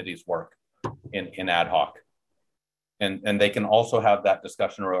that committee's work in ad hoc, and they can also have that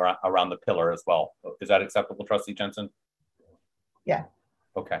discussion around the pillar as well. Is that acceptable, Trustee Jensen? Yeah.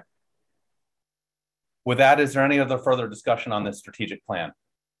 Okay. With that, is there any other further discussion on this strategic plan?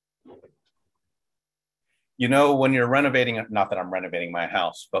 You know, when you're renovating, not that I'm renovating my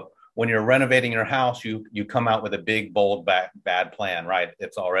house, but when you're renovating your house, you come out with a big, bold, bad plan, right?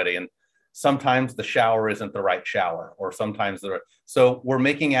 It's already, and sometimes the shower isn't the right shower, or sometimes so we're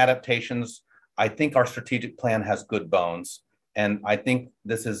making adaptations. I think our strategic plan has good bones, and I think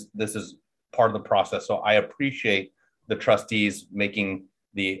this is part of the process. So I appreciate the trustees making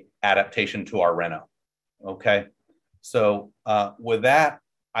the adaptation to our reno. Okay, so with that,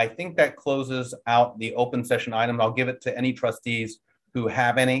 I think that closes out the open session item. I'll give it to any trustees who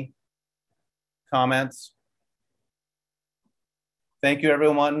have any comments. Thank you,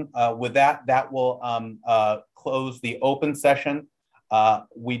 everyone. With that, that will close the open session.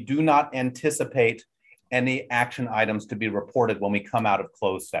 We do not anticipate any action items to be reported when we come out of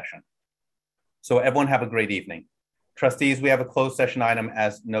closed session. So everyone have a great evening. Trustees, we have a closed session item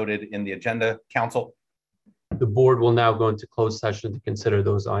as noted in the agenda. Council. The board will now go into closed session to consider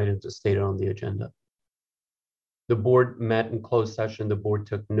those items as stated on the agenda. The board met in closed session. The board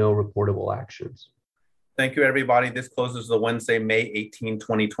took no reportable actions. Thank you, everybody. This closes the Wednesday, May 18,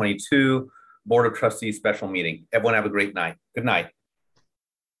 2022 Board of Trustees special meeting. Everyone have a great night. Good night.